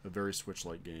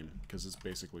game, because it's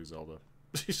basically Zelda.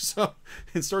 So,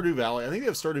 in Stardew Valley, I think they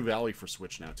have Stardew Valley for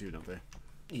Switch now too, don't they?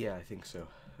 Yeah, I think so.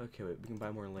 Okay, wait, we can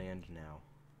buy more land now.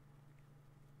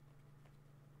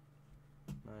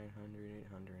 900,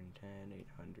 810,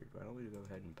 800. Why don't we go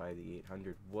ahead and buy the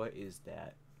 800? What is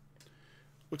that?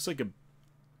 Looks like a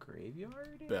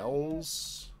graveyard?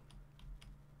 Bells.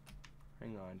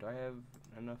 Hang on, do I have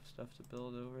enough stuff to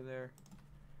build over there?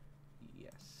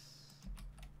 Yes.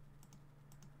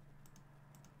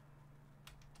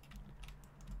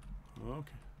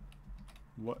 Okay.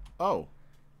 What? Oh.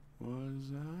 What is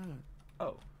that?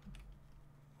 Oh.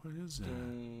 What is that?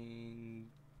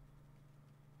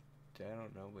 I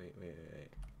don't know. Wait.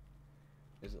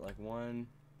 Is it like one?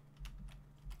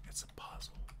 It's a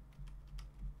puzzle.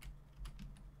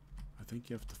 I think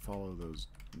you have to follow those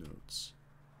notes.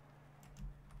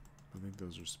 I think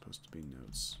those are supposed to be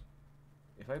notes.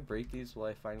 If I break these, will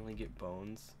I finally get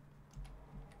bones?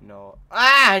 No.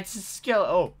 Ah! It's a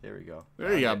skeleton. Oh, there we go.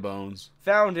 There you got bones.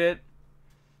 Found it.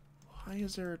 Why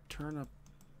is there a turnip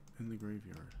in the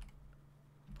graveyard?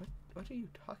 What are you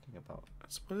talking about?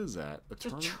 What is that? It's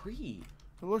a tree.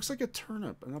 It looks like a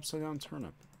turnip, an upside down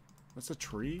turnip. That's a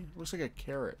tree? It looks like a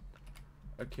carrot.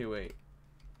 Okay, wait.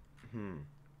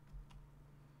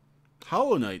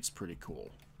 Hollow Knight's pretty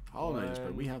cool. Hollow Knight is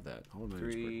pretty. We have that. Hollow Knight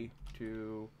 3,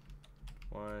 2,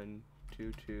 1,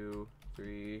 2, 2,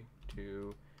 3,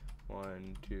 2,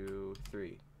 1, 2,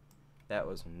 3. That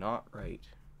was not right.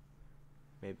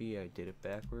 Maybe I did it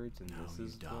backwards, and this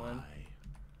is the one.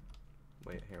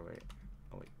 Wait, here, wait.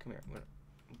 Oh, wait, come here.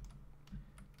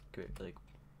 Good, like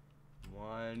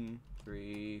 1,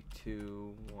 3,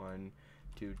 2, 1,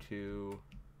 2, 2,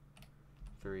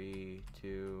 3,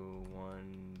 2,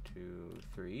 1, 2,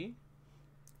 3.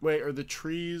 Wait, are the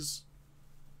trees?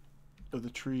 Are the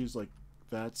trees like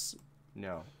that's?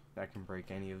 No, that can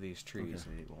break any of these trees,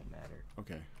 and it won't matter.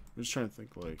 Okay, I'm just trying to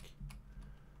think. Like,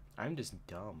 I'm just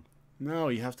dumb. No,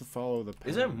 you have to follow the pattern.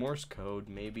 Is that Morse code,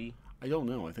 maybe? I don't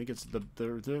know. I think it's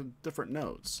they're different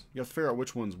notes. You have to figure out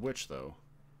which one's which, though.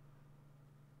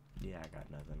 Yeah, I got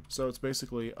nothing. So it's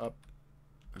basically up.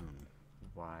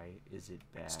 Why is it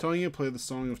bad? It's telling you to play the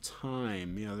Song of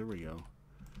Time. Yeah, there we go.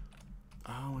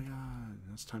 Oh my god,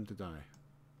 it's time to die.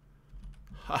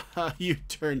 Haha, you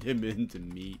turned him into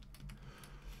meat.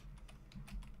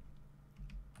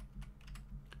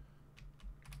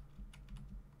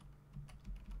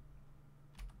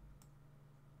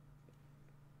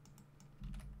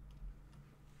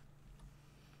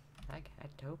 I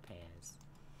got topaz.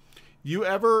 You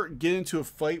ever get into a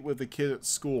fight with a kid at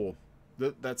school?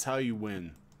 That's how you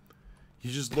win. You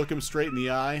just look him straight in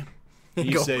the eye. And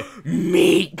you say,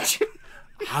 meat!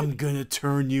 I'm gonna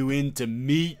turn you into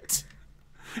meat.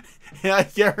 And I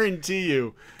guarantee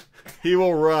you, he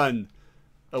will run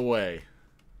away.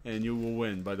 And you will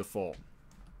win by default.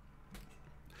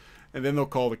 And then they'll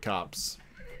call the cops.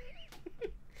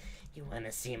 You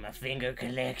wanna see my finger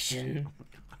collection?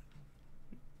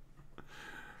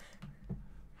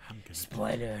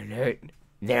 Spoiler alert,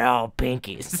 they're all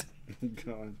pinkies.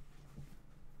 God.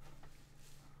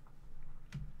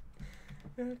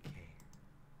 Okay.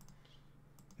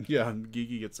 Yeah,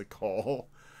 Geeky gets a call.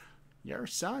 Your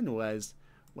son was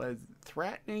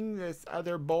threatening this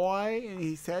other boy, and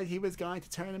he said he was going to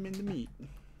turn him into meat.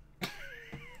 Can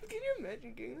you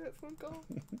imagine getting that phone call?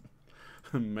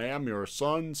 Ma'am, your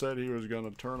son said he was going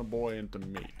to turn a boy into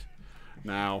meat.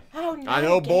 Now, oh, no, I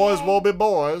know boys will be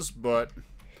boys, but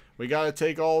we got to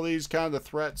take all these kind of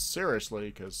threats seriously,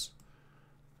 because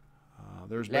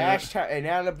there's been last time in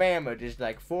Alabama, just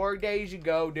like 4 days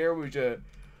ago,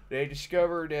 they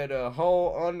discovered that a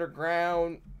whole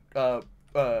underground, I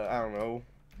don't know,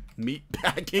 meat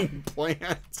packing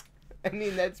plant. I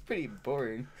mean, that's pretty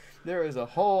boring. There was a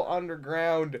whole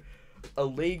underground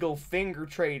illegal finger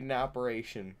trading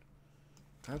operation.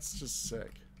 That's just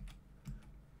sick.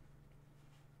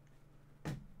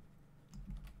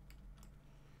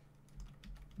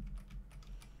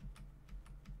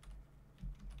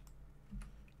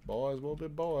 Boys will be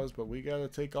boys, but we gotta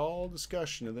take all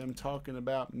discussion of them talking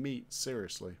about meat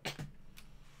seriously.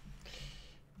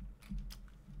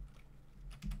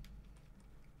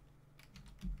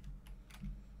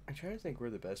 I'm trying to think where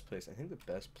the best place. I think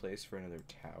the best place for another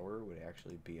tower would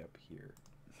actually be up here.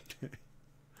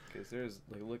 Because there's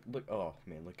like look. Oh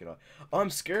man, look at all. Oh,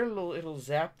 I'm scared it'll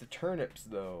zap the turnips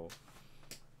though.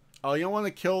 Oh, you don't want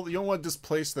to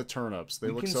displace the turnips. They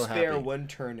look so happy. You can spare one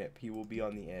turnip. He will be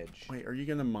on the edge. Wait, are you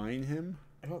gonna mine him?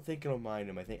 I don't think it'll mine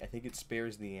him. I think it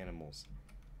spares the animals.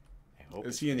 I hope.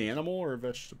 Is he an animal or a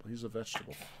vegetable? He's a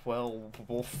vegetable. Well,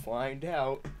 we'll find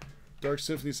out. Dark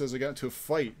Symphony says I got into a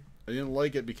fight. I didn't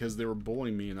like it because they were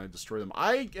bullying me and I destroyed them.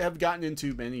 I have gotten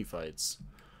into many fights.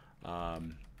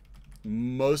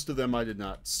 Most of them I did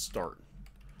not start.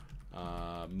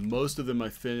 Most of them I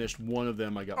finished. One of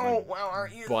them I got my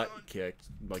butt kicked,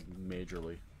 like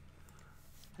majorly.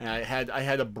 And I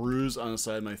had a bruise on the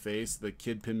side of my face. The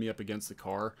kid pinned me up against the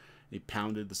car. He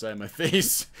pounded the side of my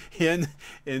face in,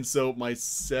 and so my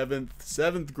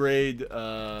seventh grade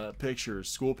pictures,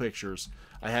 school pictures,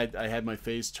 I had my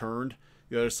face turned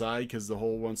the other side because the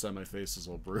whole one side of my face is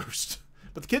all bruised.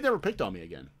 But the kid never picked on me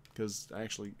again because I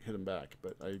actually hit him back,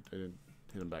 but I didn't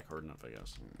hit him back hard enough, I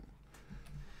guess.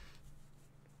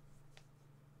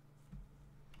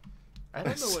 I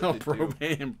don't know what to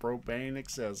propane do. And propane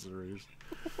accessories.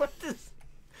 What is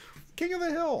King of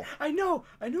the Hill? I know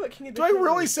what King of the Hill. Do I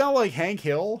really sound like Hank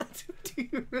Hill?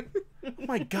 Oh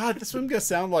my god, that's what I'm gonna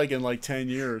sound like in like 10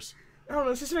 years. I don't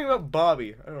know. It's just something about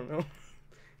Bobby. I don't know.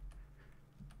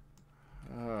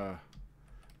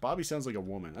 Bobby sounds like a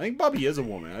woman. I think Bobby is a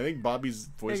woman. I think Bobby's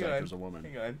voice actor is a woman.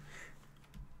 Hang on.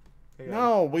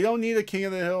 No, we don't need a King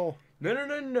of the Hill.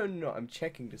 No. I'm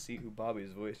checking to see who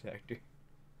Bobby's voice actor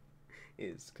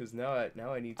is, because now I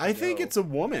need to know. I think it's a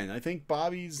woman. I think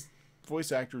Bobby's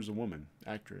voice actor is a woman.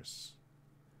 Actress.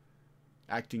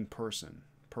 Acting person.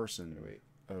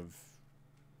 Of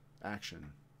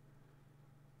action.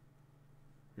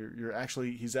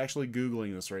 He's actually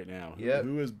Googling this right now. Yep.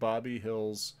 Who is Bobby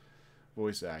Hill's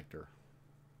voice actor?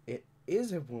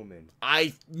 is a woman.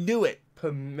 I knew it.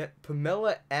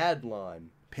 Pamela Adlon.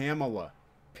 Pamela.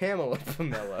 Pamela.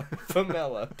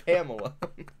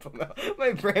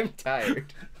 My brain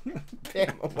tired.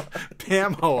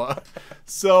 Pamela.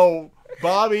 So,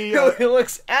 Bobby... He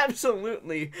looks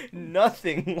absolutely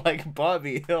nothing like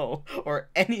Bobby Hill or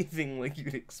anything like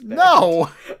you'd expect. No!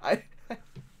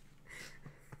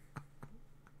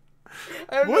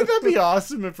 Wouldn't that be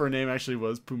awesome if her name actually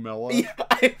was Pumela? Yeah,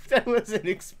 I wasn't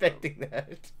expecting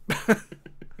that.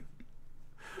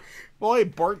 Well, hey,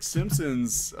 Bart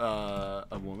Simpson's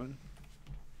a woman.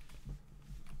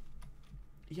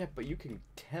 Yeah, but you can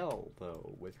tell,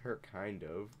 though, with her kind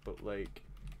of. But, like,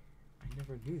 I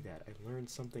never knew that. I learned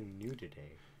something new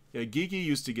today. Yeah, Geeky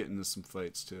used to get into some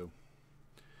fights, too.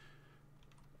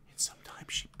 And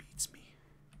sometimes she beats me.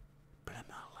 But I'm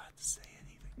not allowed to say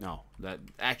anything. No, that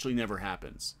actually never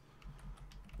happens.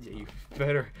 Yeah, you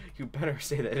better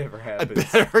say that never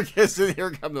happens. I better, because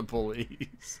here come the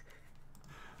police.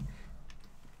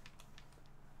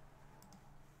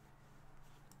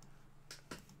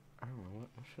 I don't know,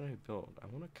 what should I build? I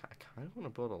kind of want to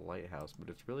build a lighthouse, but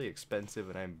it's really expensive,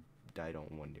 and I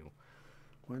don't want to.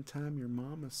 One time your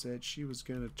mama said she was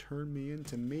going to turn me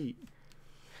into meat.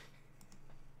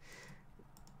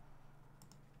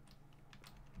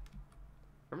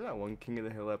 Remember that one King of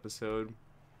the Hill episode?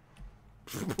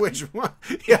 Which one?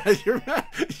 Yeah, you're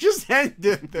just end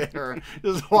it there.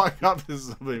 Just walk up to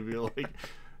somebody and be like,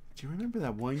 do you remember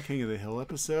that one King of the Hill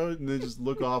episode? And then just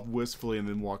look off wistfully and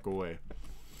then walk away.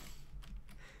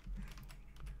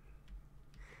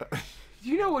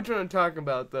 You know which one I'm talking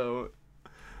about, though.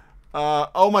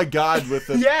 Oh my God, with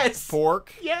the yes!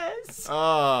 pork? Yes!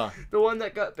 The one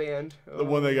that got banned. The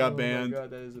one that got banned. Oh my God,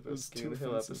 that is the best King of the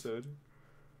Hill episode.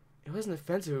 It wasn't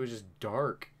offensive, it was just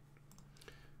dark.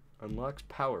 Unlocks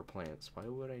power plants. Why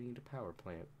would I need a power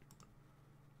plant?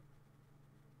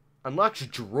 Unlocks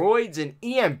droids and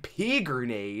EMP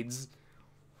grenades?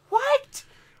 What?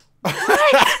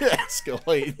 What?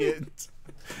 Escalated.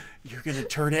 You're gonna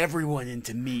turn everyone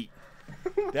into meat.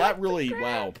 That really,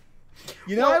 wow.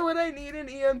 You know, why would I need an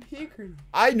EMP grenade?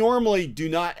 I normally do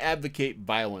not advocate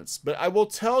violence, but I will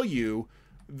tell you,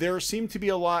 there seemed to be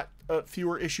a lot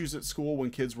fewer issues at school when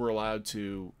kids were allowed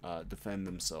to defend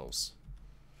themselves.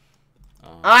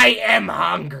 I am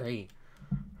hungry.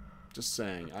 Just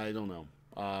saying. I don't know.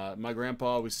 My grandpa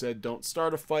always said, don't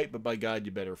start a fight, but by God,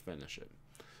 you better finish it.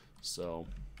 So,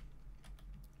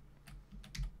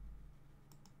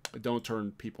 don't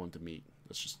turn people into meat.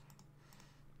 That's just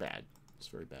bad. It's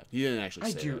very bad. He didn't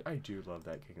actually say that. I do love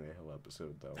that King of the Hill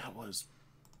episode, though. That was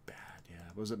bad, yeah.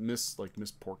 Was it Miss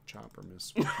Pork Chop or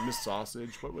Miss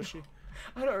Sausage? What was she?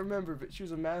 I don't remember, but she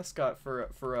was a mascot for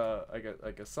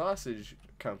a sausage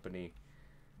company.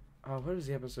 What is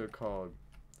the episode called?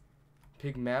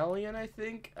 Pygmalion, I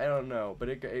think. I don't know, but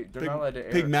they're not allowed to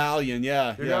air. Pygmalion,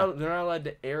 yeah. They're not allowed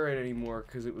to air it anymore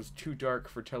because it was too dark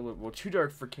for too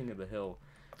dark for King of the Hill.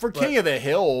 King of the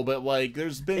Hill, but like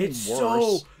there's been worse.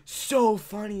 It's so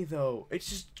funny though. It's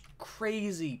just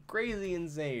crazy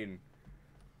insane.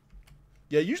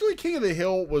 Yeah, usually King of the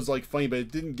Hill was like funny, but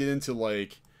it didn't get into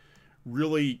like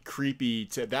really creepy.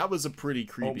 That was a pretty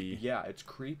creepy. Oh, yeah, it's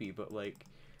creepy, but like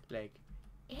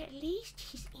at least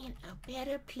he's in a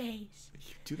better place.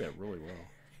 You do that really well.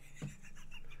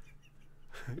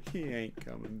 He ain't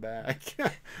coming back.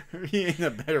 He ain't in a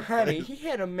better place. Honey, he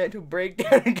had a mental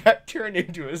breakdown and got turned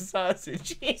into a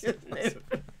sausage.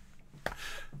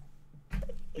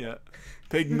 Yeah.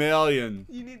 Pygmalion.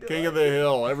 King of the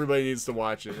Hill. Everybody needs to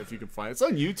watch it if you can find it. It's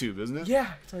on YouTube, isn't it?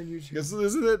 Yeah, it's on YouTube.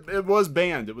 Isn't it? It was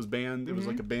banned. It was banned. It was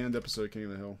like a banned episode of King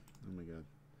of the Hill. Oh my God.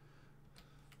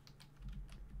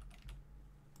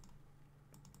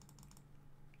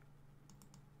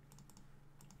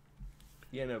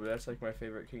 Yeah, no, but that's like my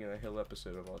favorite King of the Hill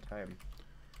episode of all time.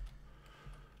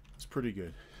 It's pretty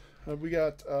good. We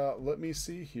got, let me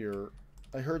see here.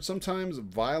 I heard sometimes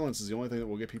violence is the only thing that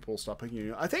will get people to stop picking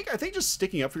you. I think just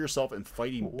sticking up for yourself and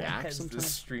fighting back has sometimes.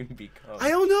 This stream become? I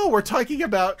don't know. We're talking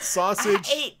about sausage.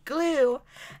 I ate glue.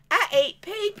 I ate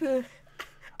paper.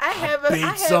 I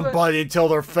beat somebody until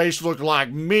their face looked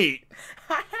like meat.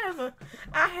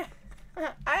 I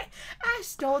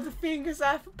stole the fingers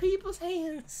off of people's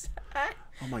hands.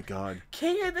 Oh my God.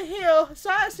 King of the Hill,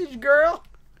 sausage girl.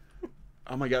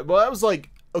 Oh my God. Well, that was like,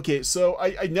 okay, so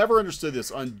I never understood this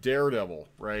on Daredevil,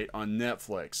 right, on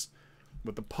Netflix,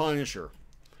 with the Punisher.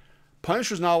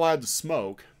 Punisher's not allowed to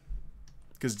smoke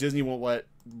because Disney won't let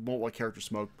characters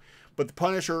smoke. But the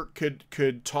Punisher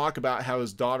could talk about how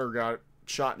his daughter got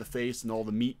shot in the face and all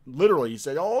the meat. Literally, he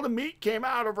said all the meat came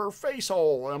out of her face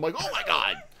hole, and I'm like, oh my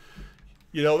God.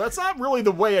 You know, that's not really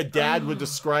the way a dad would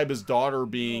describe his daughter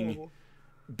being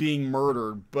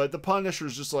murdered, but the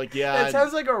Punisher's just like, yeah. That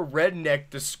sounds like a redneck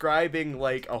describing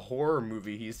like a horror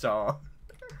movie he saw.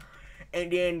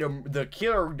 And then the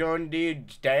killer done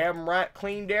did damn right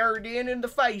clean there then in the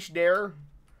face there.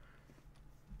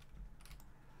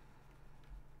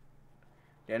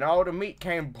 Then all the meat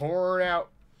came pouring out.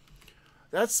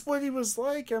 That's what he was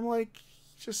like. I'm like,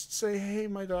 just say, hey,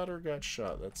 my daughter got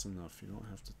shot. That's enough. You don't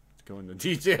have to go into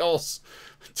details.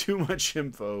 Too much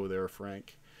info there,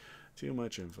 Frank. Too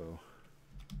much info.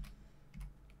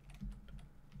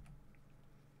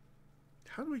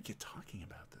 How do we get talking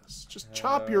about this? Just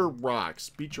chop your rocks.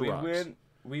 Beat your rocks.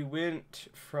 We went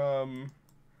from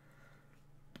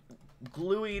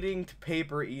glue eating to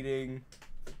paper eating.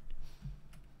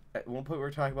 At one point we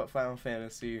were talking about Final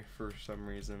Fantasy for some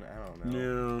reason. I don't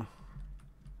know. Yeah.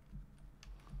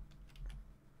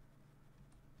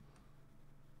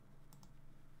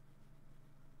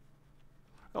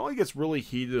 It only gets really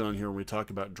heated on here when we talk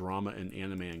about drama and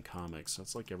anime and comics.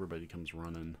 That's like everybody comes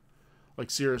running. Like,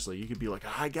 seriously, you could be like,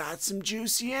 I got some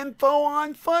juicy info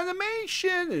on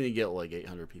Funimation, and you get like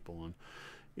 800 people on,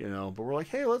 you know. But we're like,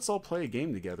 hey, let's all play a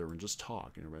game together and just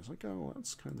talk. And everybody's like, oh,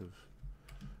 that's kind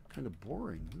of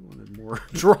boring. We wanted more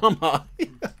drama.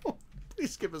 You know?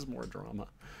 Please give us more drama.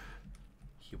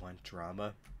 You want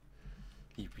drama?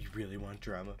 You really want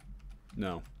drama?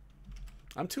 No.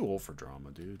 I'm too old for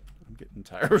drama, dude. I'm getting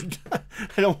tired.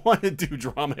 I don't want to do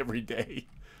drama every day.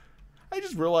 I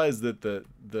just realized that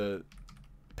the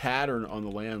pattern on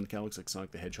the land kind of looks like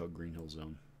Sonic the Hedgehog Green Hill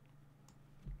Zone.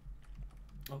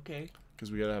 Okay.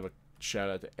 Because we got to have a shout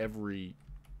out to every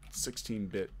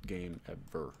 16-bit game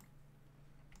ever.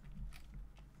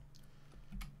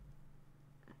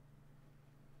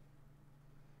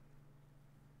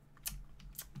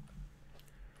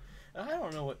 I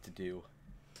don't know what to do.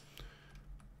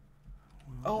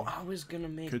 Oh, I was gonna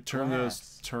make. Could turn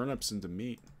those turnips into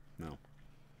meat. No,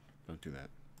 don't do that.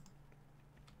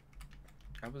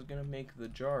 I was gonna make the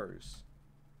jars,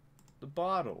 the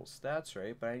bottles. That's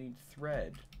right, but I need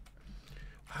thread.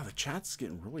 Wow, the chat's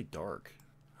getting really dark.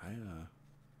 Do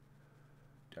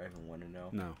I even want to know?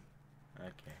 No.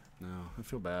 Okay. No, I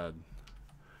feel bad.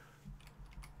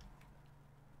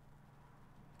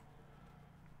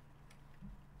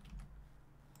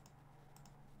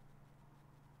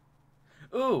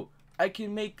 Ooh, I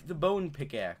can make the bone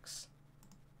pickaxe.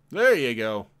 There you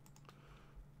go.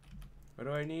 What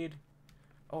do I need?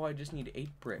 Oh, I just need 8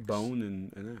 bricks. Bone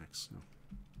and an axe.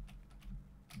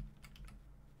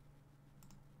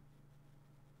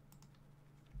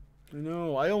 No.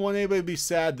 No, I don't want anybody to be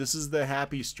sad. This is the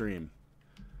happy stream.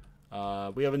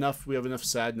 We have enough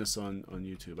sadness on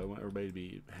YouTube. I want everybody to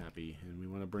be happy, and we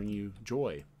want to bring you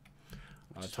joy.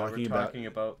 Talking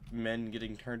about men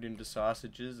getting turned into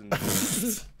sausages and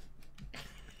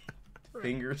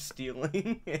finger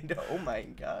stealing, and oh my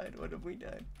god, what have we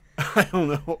done? I don't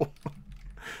know.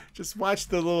 Just watch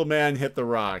the little man hit the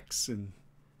rocks and.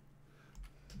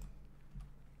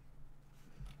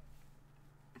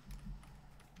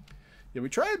 Yeah, we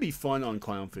try to be fun on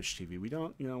Clownfish TV. We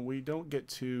don't get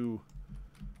too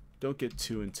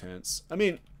intense. I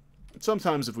mean,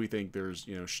 sometimes if we think there's,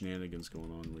 shenanigans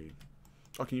going on, we.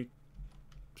 Oh, can you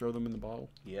throw them in the bottle?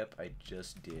 Yep, I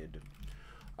just did.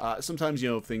 Sometimes,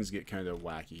 if things get kind of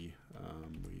wacky,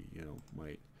 we,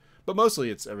 might. But mostly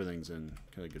everything's in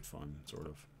kind of good fun, sort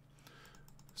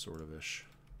of-ish.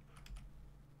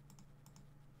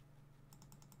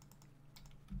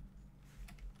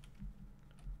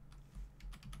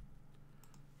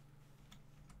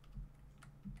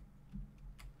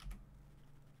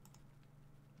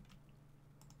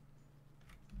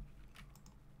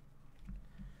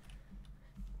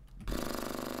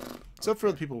 Except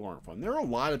for the people who aren't fun. There are a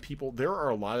lot of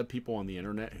people on the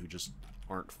internet who just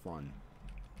aren't fun.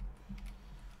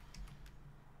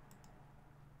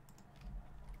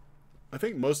 I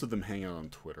think most of them hang out on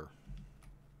Twitter.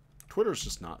 Twitter's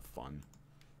just not fun.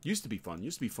 Used to be fun.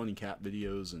 Used to be funny cat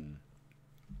videos, and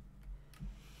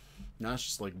now it's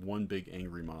just like one big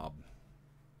angry mob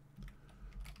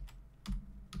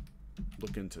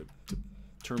looking to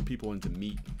turn people into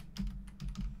meat.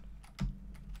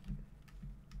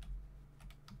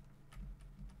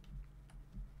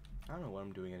 I don't know what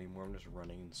I'm doing anymore. I'm just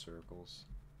running in circles.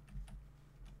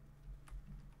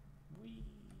 Whee.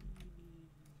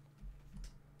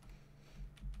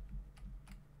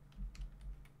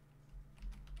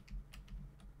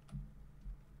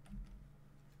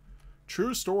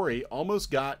 True story.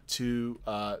 Almost got to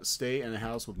stay in a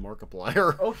house with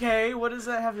Markiplier. Okay, what does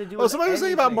that have to do with somebody was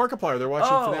saying about Markiplier. They're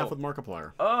watching FNAF with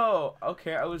Markiplier. Oh,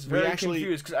 okay. I was very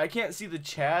confused because I can't see the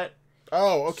chat.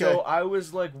 Oh, okay. So I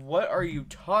was like, what are you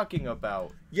talking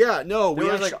about? Yeah, no.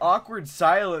 There was like awkward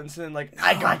silence and like,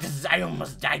 I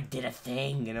did a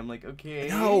thing. And I'm like, okay.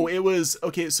 No, it was,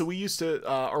 okay, so we used to,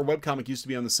 our webcomic used to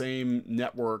be on the same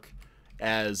network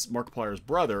as Markiplier's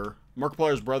brother.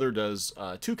 Markiplier's brother does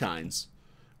Two Kinds,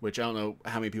 which I don't know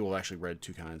how many people have actually read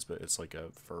Two Kinds, but it's like a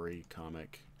furry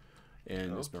comic.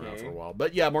 And it's been around for a while.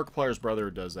 But yeah, Markiplier's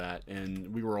brother does that,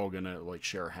 and we were all going to like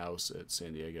share a house at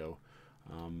San Diego.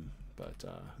 But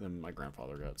then my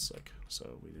grandfather got sick,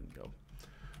 so we didn't go.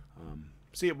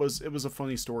 See, it was a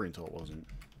funny story until it wasn't.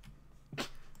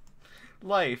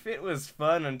 Life, it was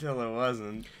fun until it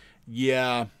wasn't.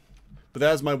 Yeah, but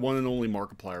that was my one and only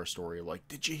Markiplier story. Like,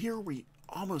 did you hear we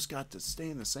almost got to stay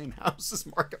in the same house as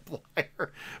Markiplier?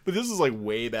 But this is like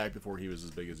way back before he was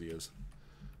as big as he is.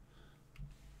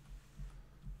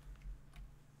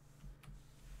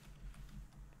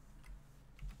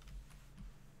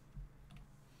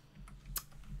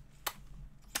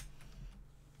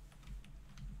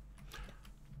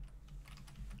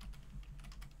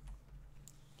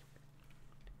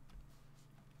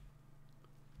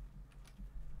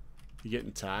 You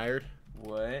getting tired?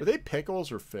 What? Are they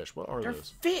pickles or fish? What are they're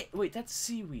those? Wait, that's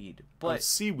seaweed. But oh,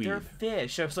 seaweed. They're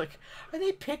fish. I was like, are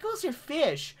they pickles or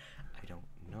fish? I don't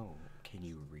know. Can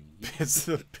you read? It's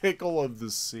the pickle of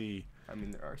the sea. I mean,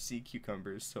 there are sea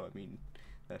cucumbers, so I mean,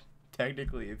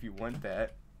 technically, if you want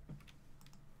that.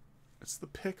 It's the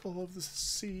pickle of the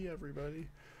sea, everybody.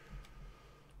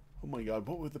 Oh my god,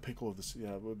 what would the pickle of the sea?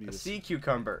 Yeah, what would be a sea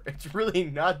cucumber? It's really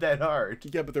not that hard.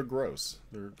 Yeah, but they're gross.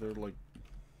 They're like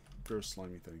gross,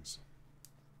 slimy things.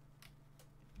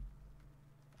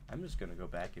 I'm just gonna go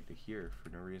back into here for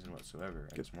no reason whatsoever.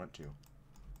 I just want to.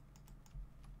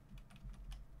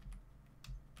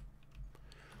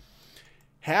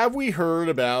 Have we heard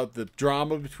about the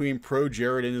drama between Pro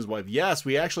Jared and his wife? Yes,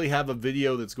 we actually have a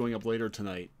video that's going up later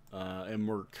tonight, and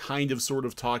we're kind of sort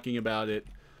of talking about it,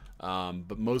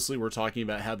 but mostly we're talking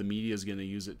about how the media is going to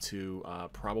use it to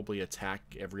probably attack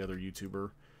every other YouTuber,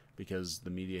 because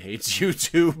the media hates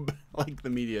YouTube. Like,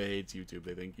 the media hates YouTube.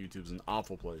 They think YouTube's an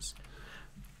awful place.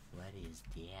 What is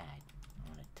that? I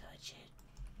want to touch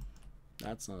it.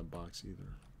 That's not a box either.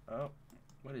 Oh,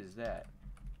 what is that?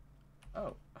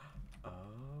 Oh. Oh,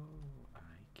 I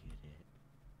get it.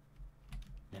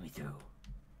 Let me through.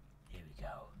 Here we go.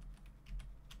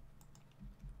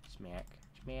 Smack,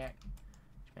 smack,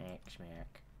 smack,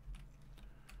 smack.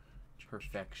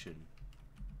 Perfection.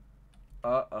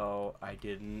 Uh-oh, I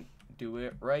didn't do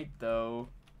it right, though.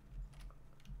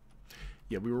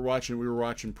 Yeah, we were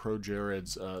watching Pro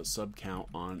Jared's sub count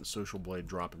on Social Blade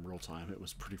drop in real time. It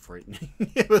was pretty frightening.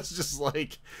 It was just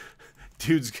like,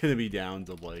 dude's gonna be down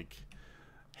to like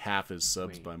half his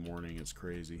subs by morning. It's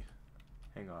crazy.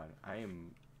 Hang on, I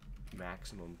am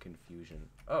maximum confusion.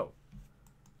 Oh.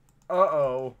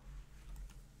 Uh-oh.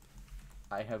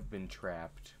 I have been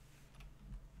trapped.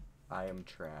 I am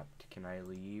trapped. Can I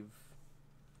leave?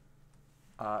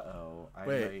 Uh-oh. I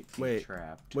might be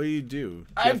trapped. What do you do?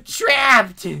 I'm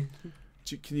trapped! Can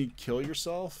you kill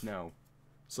yourself? No.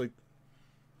 It's like,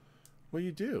 what do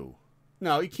you do?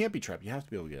 No, you can't be trapped. You have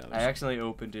to be able to get out. I accidentally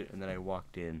opened it and then I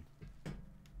walked in.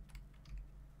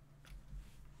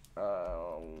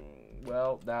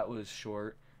 Well, that was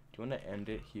short. Do you want to end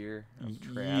it here? I'm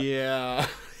trapped. Yeah.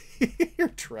 You're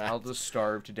trapped. I'll just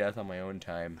starve to death on my own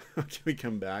time. Can we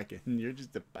come back and you're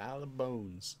just a pile of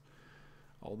bones?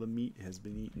 All the meat has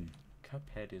been eaten.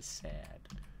 Cuphead is sad.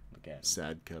 Look at him.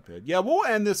 Sad Cuphead. Yeah, we'll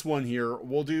end this one here.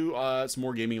 We'll do some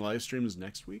more gaming live streams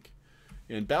next week.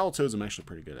 And Battletoads I'm actually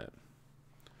pretty good at.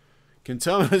 Can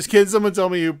someone tell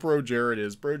me who Pro Jared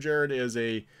is? Pro Jared is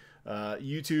a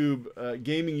YouTube,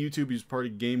 gaming YouTube. He's part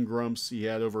of Game Grumps. He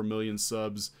had over 1 million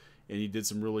subs, and he did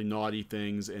some really naughty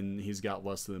things, and he's got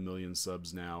less than 1 million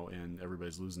subs now, and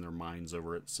everybody's losing their minds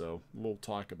over it. So we'll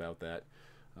talk about that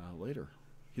later.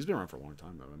 He's been around for a long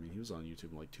time, though. I mean, he was on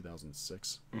YouTube in like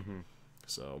 2006. Mm-hmm.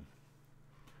 So,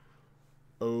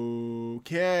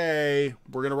 okay,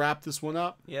 we're gonna wrap this one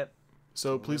up. Yep.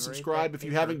 So please subscribe if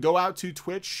you haven't. Go out to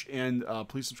Twitch and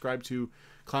please subscribe to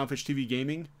Clownfish TV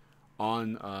Gaming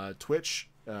on Twitch,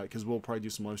 because we'll probably do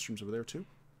some live streams over there too.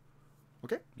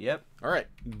 Okay? Yep. All right.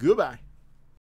 Goodbye.